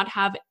did not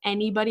have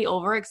anybody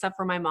over except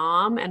for my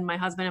mom and my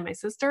husband and my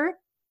sister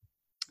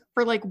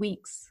for like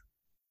weeks.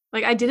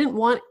 Like I didn't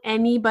want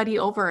anybody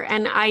over,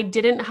 and I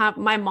didn't have,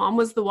 my mom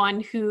was the one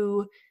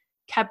who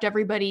kept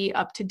everybody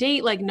up to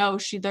date. Like, no,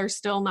 they're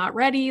still not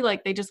ready.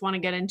 Like they just want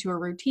to get into a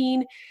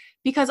routine,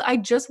 because I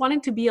just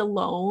wanted to be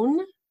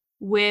alone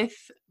with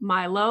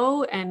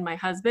Milo and my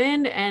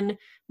husband, and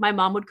my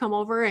mom would come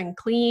over and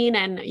clean.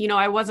 And, you know,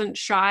 I wasn't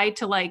shy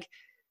to like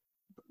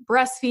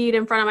breastfeed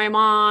in front of my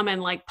mom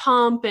and like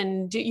pump,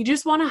 and you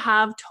just want to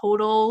have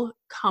total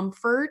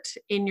comfort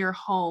in your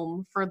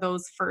home for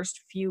those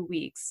first few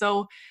weeks.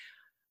 So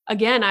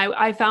again,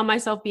 I found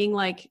myself being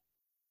like,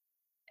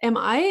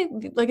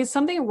 is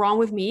something wrong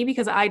with me?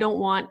 Because I don't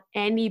want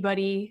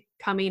anybody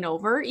coming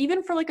over,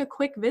 even for like a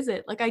quick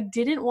visit. Like I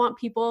didn't want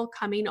people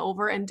coming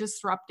over and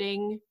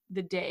disrupting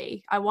the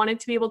day. I wanted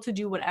to be able to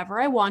do whatever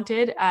I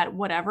wanted at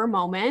whatever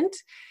moment.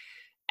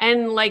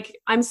 And like,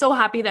 I'm so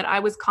happy that I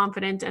was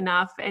confident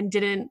enough and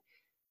didn't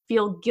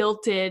feel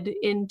guilted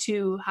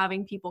into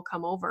having people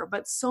come over.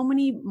 But so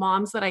many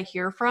moms that I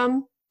hear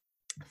from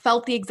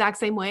felt the exact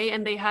same way,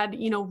 and they had,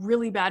 you know,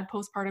 really bad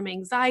postpartum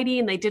anxiety,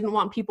 and they didn't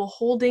want people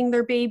holding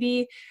their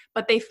baby,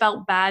 but they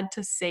felt bad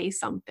to say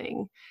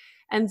something.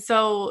 And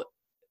so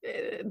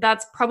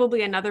that's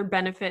probably another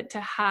benefit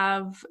to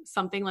have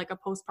something like a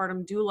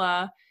postpartum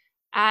doula,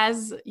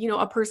 as, you know,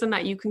 a person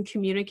that you can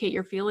communicate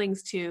your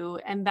feelings to,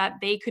 and that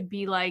they could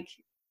be like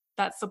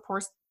that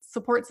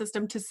support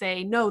system to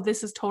say, no,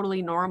 this is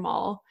totally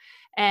normal.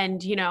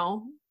 And, you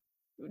know,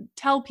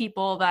 tell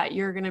people that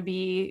you're going to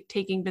be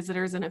taking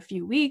visitors in a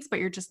few weeks, but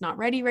you're just not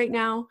ready right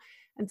now.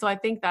 And so I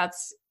think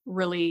that's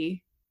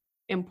really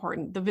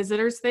important. The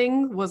visitors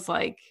thing was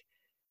like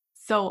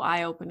so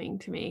eye-opening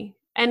to me.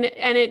 And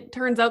it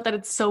turns out that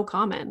it's so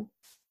common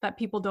that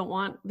people don't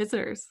want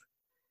visitors.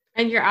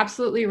 And you're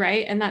absolutely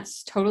right. And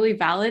that's totally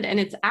valid. And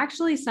it's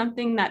actually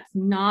something that's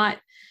not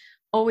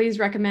always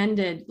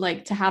recommended,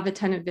 like to have a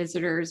ton of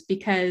visitors,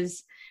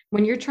 because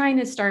when you're trying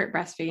to start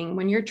breastfeeding,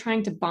 when you're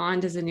trying to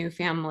bond as a new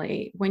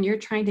family, when you're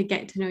trying to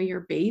get to know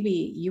your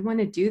baby, you want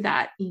to do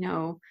that, you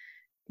know,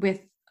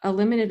 with a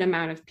limited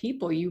amount of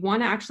people. You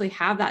want to actually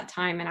have that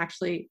time and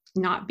actually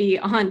not be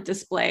on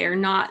display, or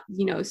not,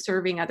 you know,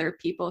 serving other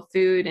people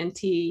food and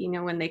tea, you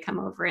know, when they come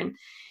over. And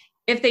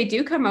if they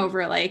do come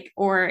over, like,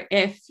 or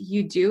if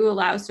you do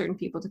allow certain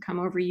people to come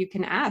over, you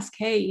can ask,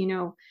 hey, you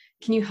know,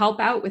 can you help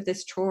out with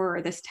this chore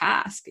or this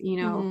task, you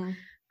know?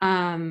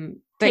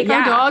 But take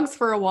our dogs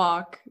for a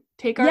walk.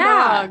 Take our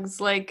dogs,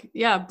 like,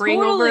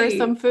 bring over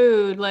some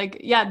food.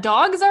 Like,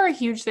 dogs are a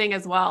huge thing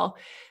as well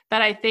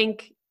that I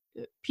think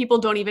people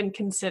don't even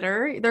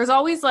consider. There's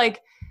always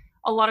like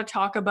a lot of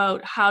talk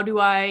about how do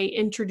I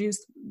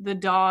introduce the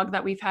dog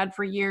that we've had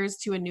for years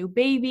to a new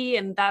baby,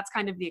 and that's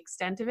kind of the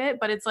extent of it.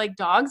 But it's like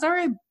dogs are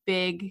a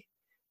big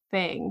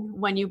thing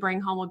when you bring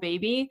home a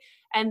baby,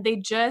 and they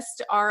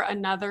just are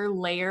another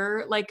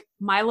layer. Like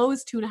Milo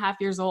is 2.5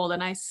 years old,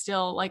 and I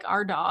still, like,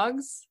 our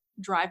dogs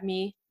drive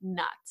me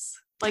nuts.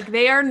 Like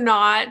they are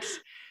not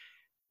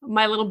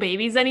my little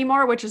babies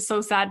anymore, which is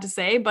so sad to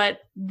say, but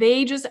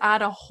they just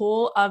add a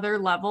whole other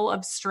level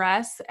of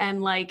stress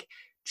and like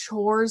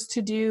chores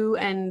to do,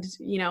 and,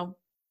 you know,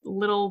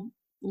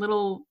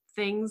 little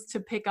things to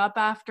pick up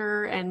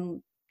after,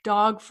 and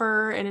dog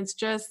fur. And it's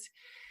just,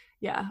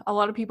 a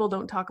lot of people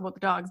don't talk about the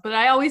dogs, but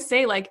I always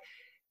say, like,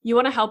 you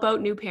want to help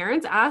out new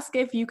parents, ask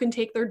if you can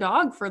take their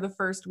dog for the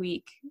first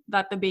week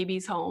that the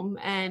baby's home,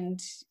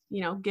 and,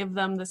 you know, give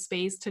them the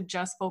space to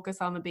just focus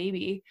on the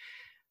baby.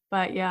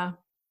 But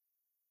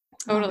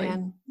totally.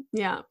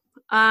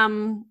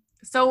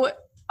 So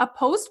a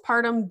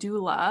postpartum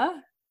doula,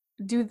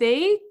 do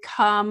they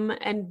come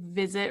and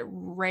visit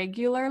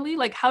regularly?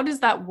 Like, how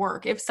does that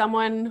work? If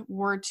someone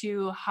were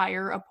to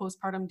hire a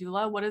postpartum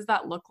doula, what does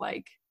that look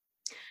like?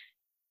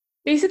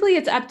 Basically,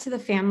 it's up to the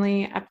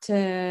family, up to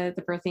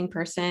the birthing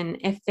person.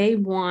 If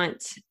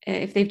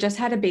they've just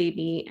had a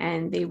baby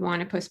and they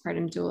want a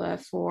postpartum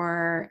doula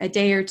for a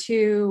day or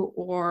two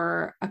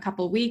or a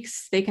couple of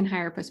weeks, they can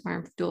hire a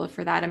postpartum doula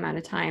for that amount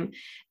of time.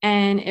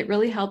 And it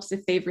really helps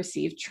if they've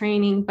received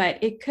training, but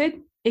it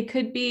could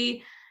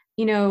be,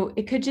 you know,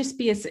 it could just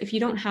be, if you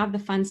don't have the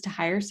funds to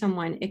hire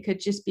someone, it could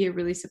just be a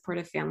really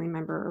supportive family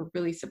member or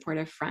really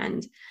supportive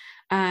friend.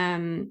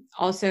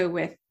 Also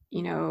with,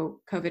 you know,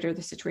 COVID or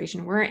the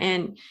situation we're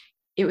in,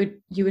 you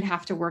would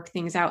have to work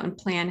things out and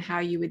plan how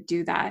you would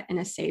do that in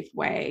a safe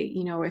way.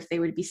 You know, if they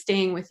would be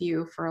staying with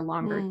you for a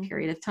longer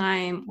period of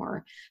time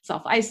or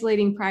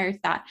self-isolating prior to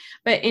that.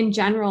 But in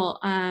general,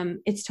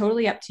 it's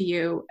totally up to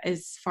you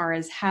as far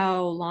as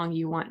how long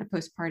you want a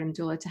postpartum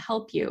doula to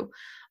help you.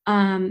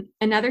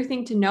 Another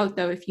thing to note,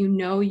 though, if you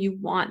know you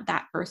want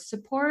that birth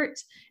support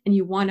and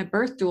you want a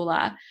birth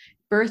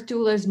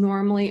doulas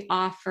normally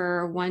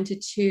offer 1 to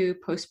 2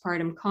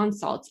 postpartum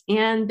consults,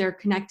 and they're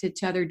connected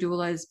to other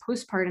doulas,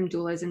 postpartum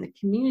doulas in the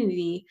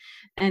community,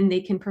 and they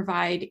can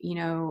provide, you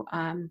know,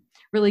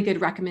 really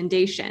good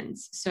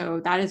recommendations.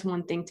 So that is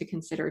one thing to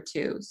consider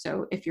too.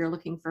 So if you're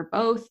looking for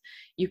both,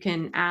 you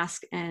can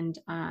ask and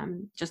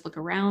just look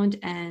around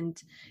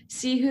and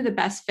see who the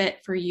best fit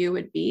for you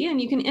would be. And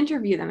you can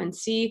interview them and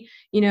see,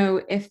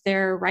 if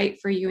they're right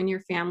for you and your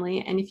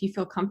family, and if you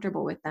feel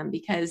comfortable with them,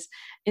 because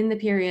in the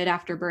period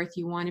after birth,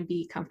 you want to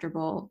be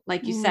comfortable,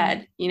 like you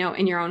said,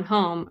 in your own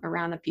home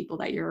around the people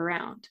that you're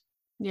around.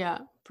 Yeah,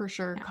 for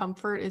sure. Yeah.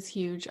 Comfort is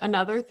huge.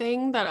 Another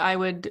thing that I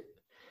would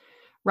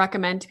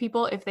recommend to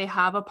people if they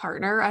have a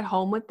partner at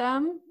home with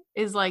them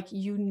is like,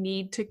 you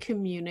need to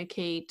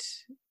communicate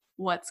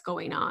what's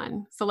going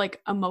on. So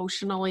like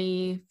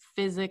emotionally,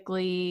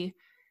 physically,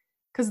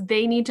 because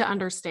they need to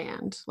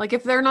understand. Like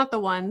if they're not the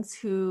ones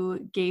who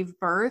gave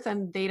birth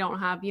and they don't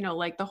have,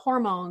 like the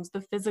hormones,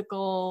 the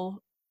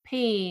physical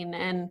pain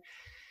and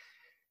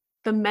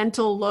the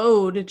mental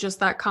load just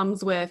that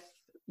comes with,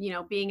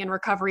 being in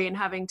recovery and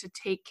having to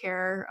take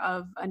care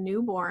of a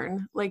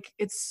newborn, like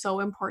it's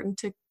so important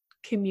to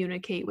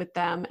communicate with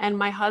them. And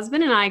my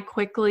husband and I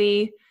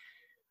quickly,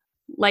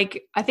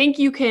 like, I think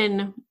you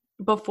can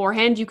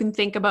beforehand, you can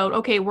think about,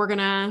 okay, we're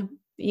gonna,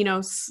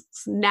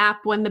 nap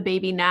when the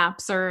baby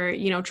naps or,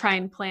 try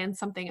and plan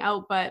something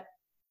out. But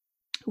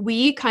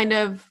we kind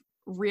of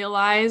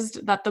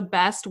realized that the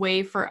best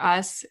way for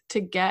us to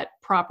get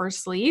proper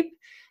sleep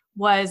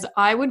was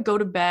I would go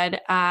to bed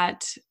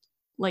at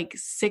like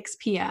 6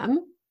 p.m.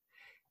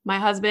 My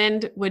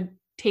husband would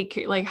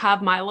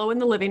have Milo in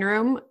the living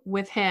room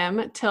with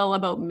him till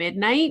about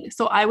midnight.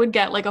 So I would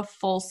get like a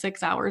full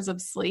 6 hours of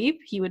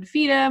sleep. He would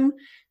feed him,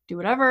 do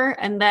whatever.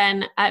 And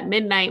then at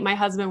midnight, my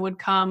husband would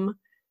come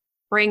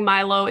bring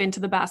Milo into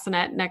the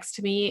bassinet next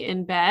to me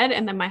in bed.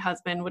 And then my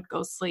husband would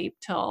go sleep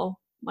till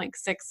like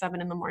 6, 7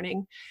 in the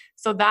morning.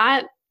 So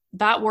that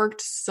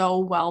worked so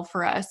well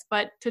for us.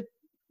 But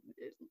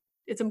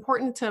it's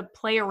important to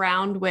play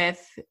around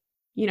with,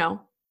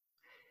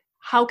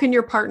 how can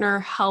your partner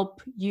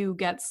help you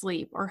get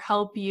sleep or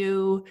help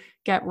you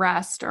get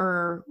rest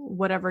or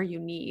whatever you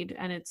need?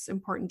 And it's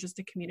important just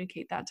to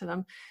communicate that to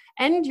them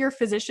and your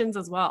physicians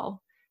as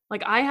well.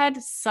 Like I had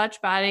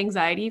such bad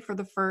anxiety for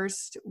the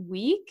first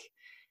week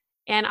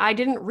and I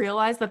didn't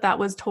realize that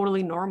was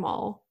totally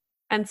normal.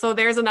 And so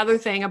there's another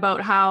thing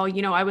about how,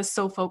 I was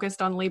so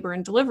focused on labor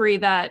and delivery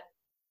that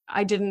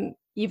I didn't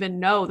even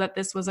know that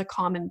this was a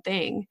common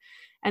thing.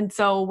 And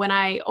so when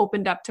I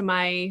opened up to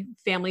my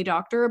family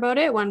doctor about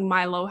it, when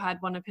Milo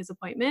had one of his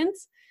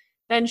appointments,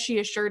 then she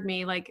assured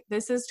me like,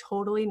 this is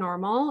totally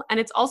normal. And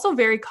it's also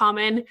very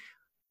common.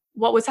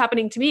 What was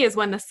happening to me is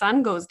when the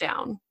sun goes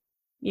down,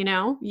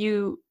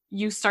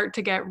 you start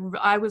to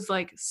I was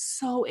like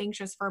so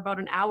anxious for about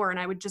an hour and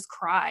I would just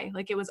cry.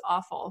 Like it was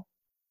awful.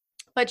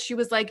 But she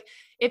was like,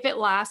 if it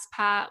lasts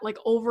like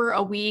over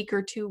a week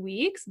or 2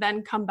 weeks,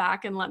 then come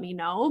back and let me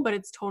know. But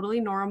it's totally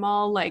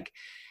normal.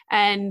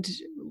 And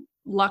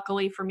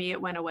luckily for me, it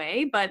went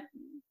away, but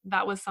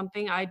that was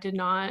something I did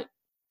not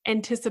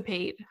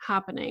anticipate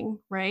happening.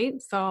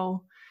 Right.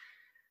 So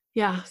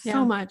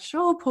so much.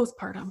 Oh,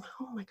 postpartum.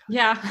 Oh my God.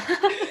 Yeah.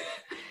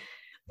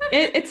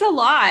 It's a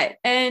lot.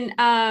 And,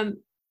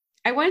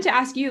 I wanted to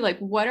ask you, like,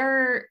 what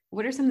are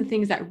some of the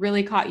things that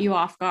really caught you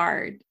off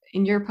guard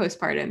in your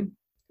postpartum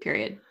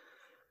period?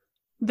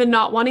 The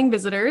not wanting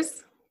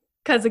visitors.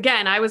 Because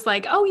again, I was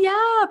like, oh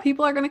yeah,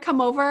 people are going to come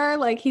over.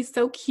 Like, he's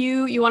so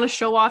cute. You want to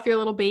show off your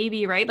little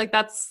baby, right? Like,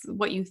 that's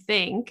what you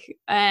think.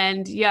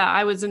 And yeah,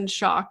 I was in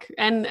shock.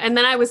 And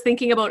then I was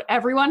thinking about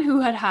everyone who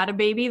had a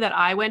baby that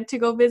I went to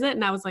go visit.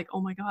 And I was like,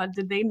 oh my God,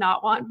 did they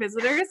not want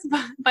visitors,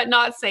 but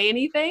not say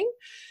anything?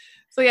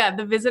 So yeah,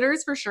 the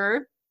visitors for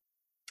sure.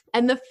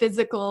 And the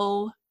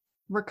physical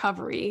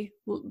recovery,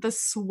 the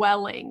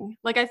swelling.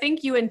 Like, I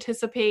think you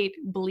anticipate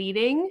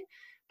bleeding,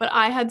 but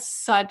I had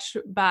such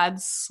bad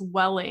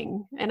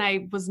swelling and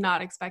I was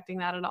not expecting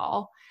that at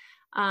all.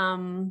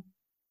 And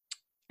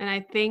I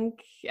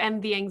think,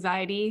 and the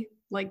anxiety,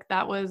 like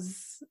that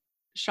was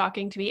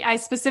shocking to me. I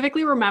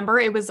specifically remember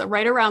it was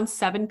right around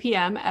 7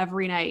 p.m.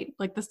 every night.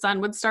 Like the sun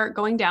would start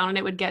going down and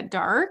it would get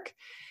dark.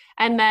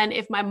 And then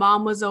if my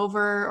mom was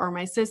over or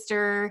my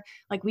sister,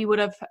 like we would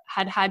have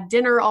had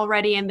dinner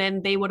already and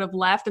then they would have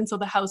left. And so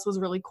the house was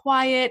really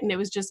quiet and it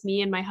was just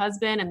me and my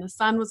husband and the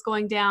sun was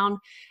going down.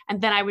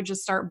 And then I would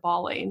just start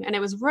bawling. And it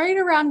was right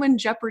around when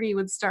Jeopardy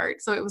would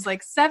start. So it was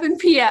like 7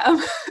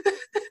 p.m.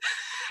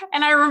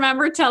 And I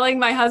remember telling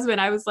my husband,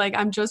 I was like,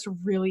 I'm just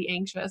really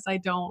anxious. I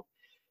don't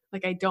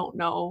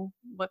know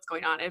what's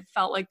going on. It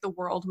felt like the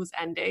world was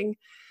ending.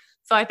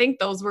 So I think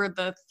those were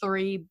the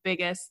 3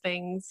 biggest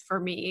things for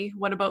me.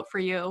 What about for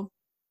you?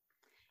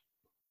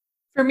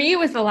 For me, it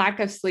was the lack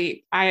of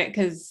sleep.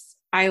 Because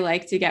I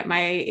like to get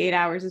my 8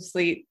 hours of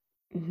sleep,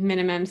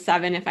 minimum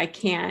 7 if I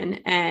can.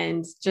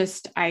 And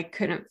just, I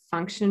couldn't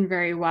function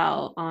very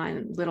well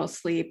on little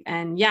sleep.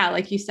 And yeah,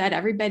 like you said,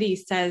 everybody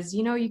says,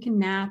 you can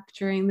nap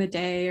during the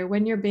day or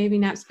when your baby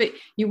naps, but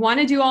you want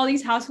to do all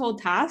these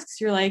household tasks.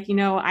 You're like,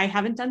 I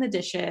haven't done the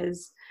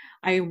dishes.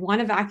 I want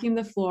to vacuum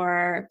the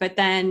floor, but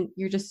then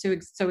you're just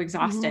so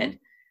exhausted.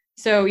 Mm-hmm.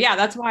 So yeah,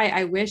 that's why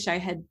I wish I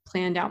had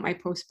planned out my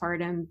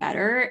postpartum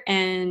better.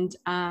 And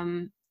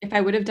if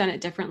I would have done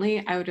it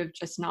differently, I would have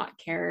just not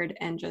cared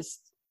and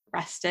just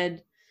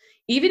rested.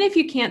 Even if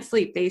you can't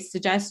sleep, they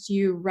suggest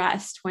you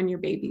rest when your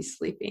baby's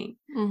sleeping.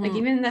 Like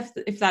even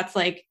if that's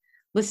like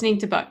listening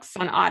to books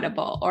on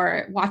Audible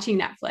or watching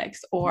Netflix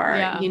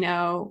or, you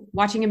know,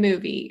 watching a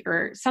movie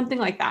or something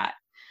like that.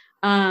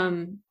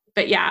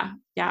 But yeah,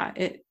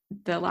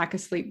 the lack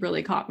of sleep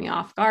really caught me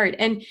off guard.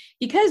 And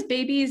because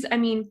babies, I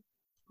mean,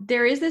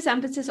 there is this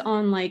emphasis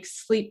on like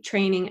sleep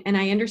training. And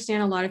I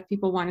understand a lot of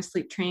people want to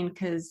sleep train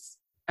because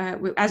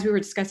as we were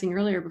discussing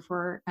earlier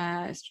before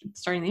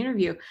starting the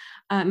interview,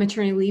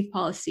 maternity leave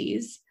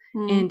policies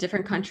in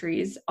different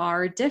countries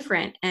are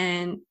different.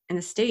 And in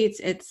the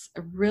States, it's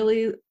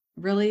really,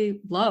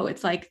 really low.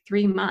 It's like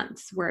 3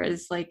 months.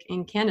 Whereas like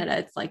in Canada,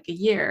 it's like a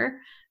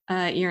year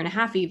and a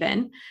half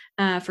even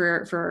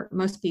for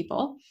most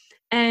people.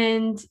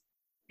 And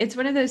it's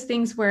one of those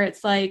things where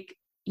it's like,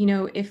 you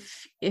know,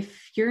 if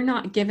you're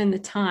not given the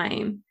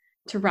time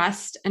to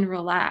rest and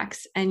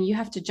relax and you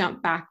have to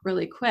jump back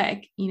really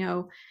quick, you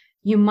know,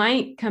 you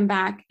might come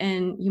back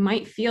and you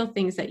might feel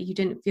things that you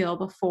didn't feel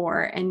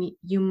before. And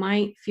you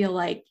might feel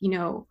like, you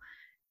know,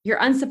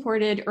 you're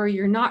unsupported or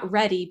you're not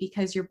ready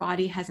because your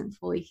body hasn't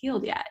fully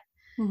healed yet.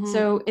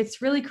 So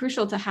it's really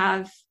crucial to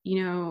have,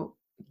 you know,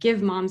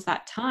 give moms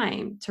that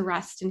time to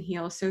rest and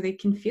heal so they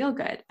can feel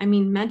good. I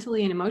mean,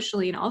 mentally and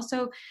emotionally, and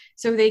also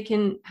so they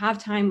can have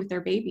time with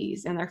their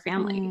babies and their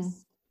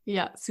families.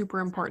 Yeah, super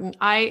important.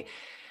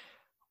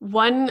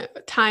 One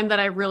time that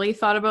I really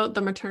thought about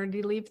the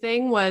maternity leave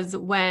thing was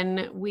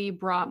when we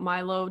brought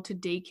Milo to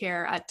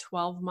daycare at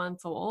 12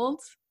 months old.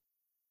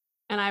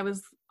 And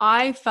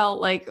I felt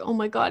like, oh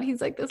my God,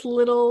 he's like this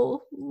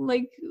little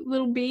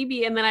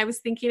baby. And then I was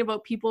thinking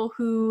about people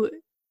who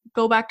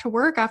go back to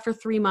work after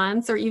 3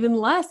 months or even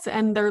less,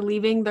 and they're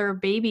leaving their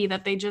baby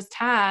that they just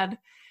had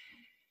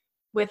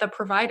with a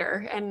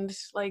provider. And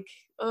like,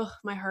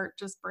 my heart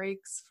just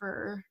breaks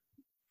for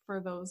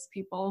those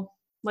people.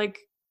 Like,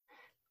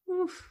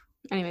 oof.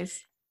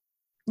 Anyways.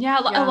 Yeah,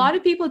 a lot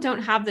of people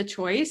don't have the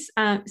choice.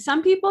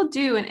 Some people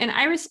do. And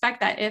I respect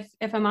that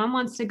if a mom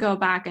wants to go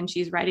back and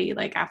she's ready,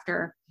 like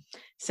after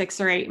 6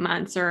 or 8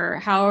 months or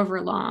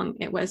however long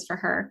it was for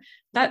her,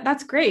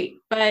 that's great.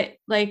 But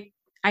like,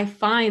 I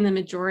find the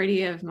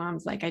majority of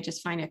moms, like I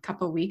just find a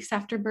couple weeks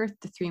after birth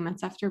to 3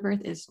 months after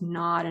birth is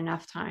not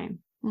enough time.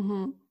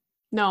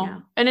 No. Yeah.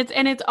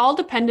 And it's all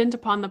dependent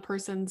upon the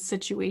person's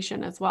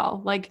situation as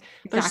well. Like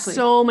there's Exactly.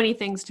 so many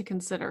things to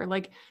consider.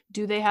 Like,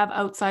 do they have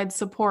outside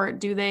support?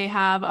 Do they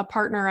have a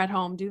partner at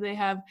home? Do they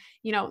have,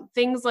 you know,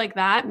 things like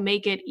that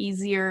make it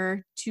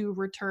easier to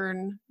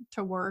return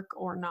to work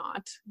or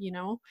not, you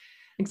know?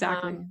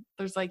 Exactly.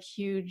 There's like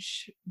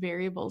huge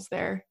variables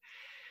there.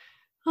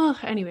 Oh,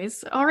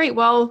 anyways. All right.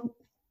 Well,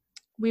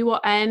 we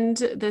will end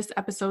this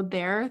episode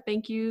there.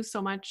 Thank you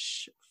so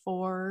much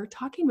for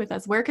talking with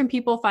us. Where can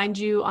people find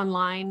you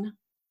online?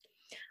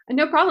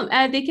 No problem.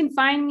 They can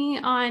find me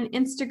on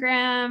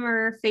Instagram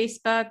or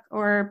Facebook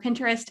or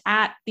Pinterest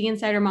at The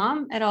Insider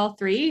Mom at all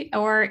three,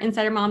 or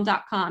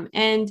insidermom.com.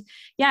 And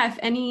yeah, if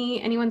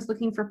anyone's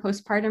looking for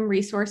postpartum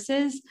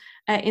resources,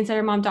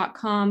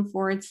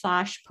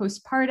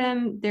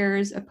 insidermom.com/postpartum,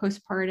 there's a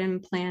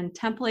postpartum plan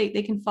template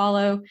they can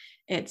follow.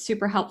 It's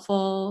super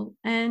helpful.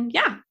 And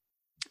yeah.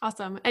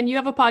 Awesome. And you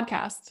have a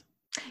podcast.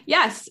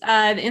 Yes,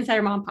 the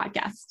Insider Mom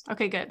podcast.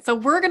 Okay, good. So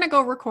we're going to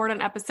go record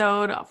an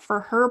episode for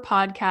her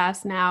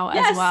podcast now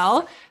as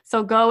well.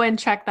 So go and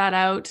check that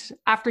out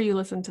after you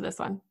listen to this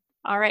one.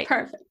 All right.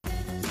 Perfect.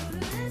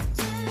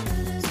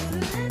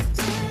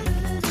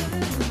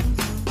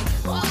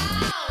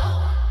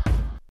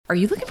 Are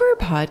you looking for a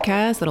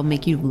podcast that'll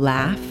make you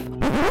laugh?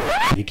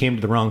 You came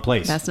to the wrong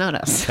place. That's not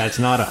us. That's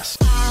not us.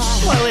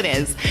 Well, it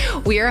is.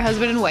 We are a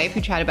husband and wife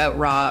who chat about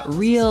raw,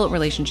 real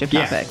relationship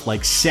topics.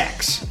 Like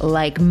sex.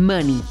 Like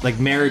money. Like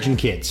marriage and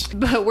kids.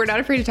 But we're not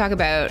afraid to talk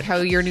about how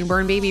your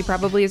newborn baby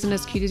probably isn't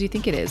as cute as you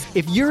think it is.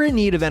 If you're in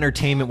need of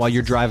entertainment while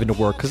you're driving to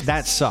work, because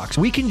that sucks,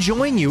 we can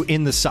join you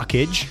in the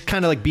suckage,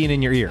 kind of like being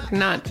in your ear.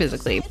 Not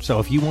physically. So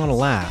if you want to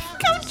laugh,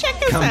 come check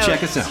us out. Come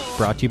check us out.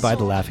 Brought to you by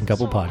the Laughing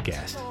Couple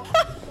Podcast.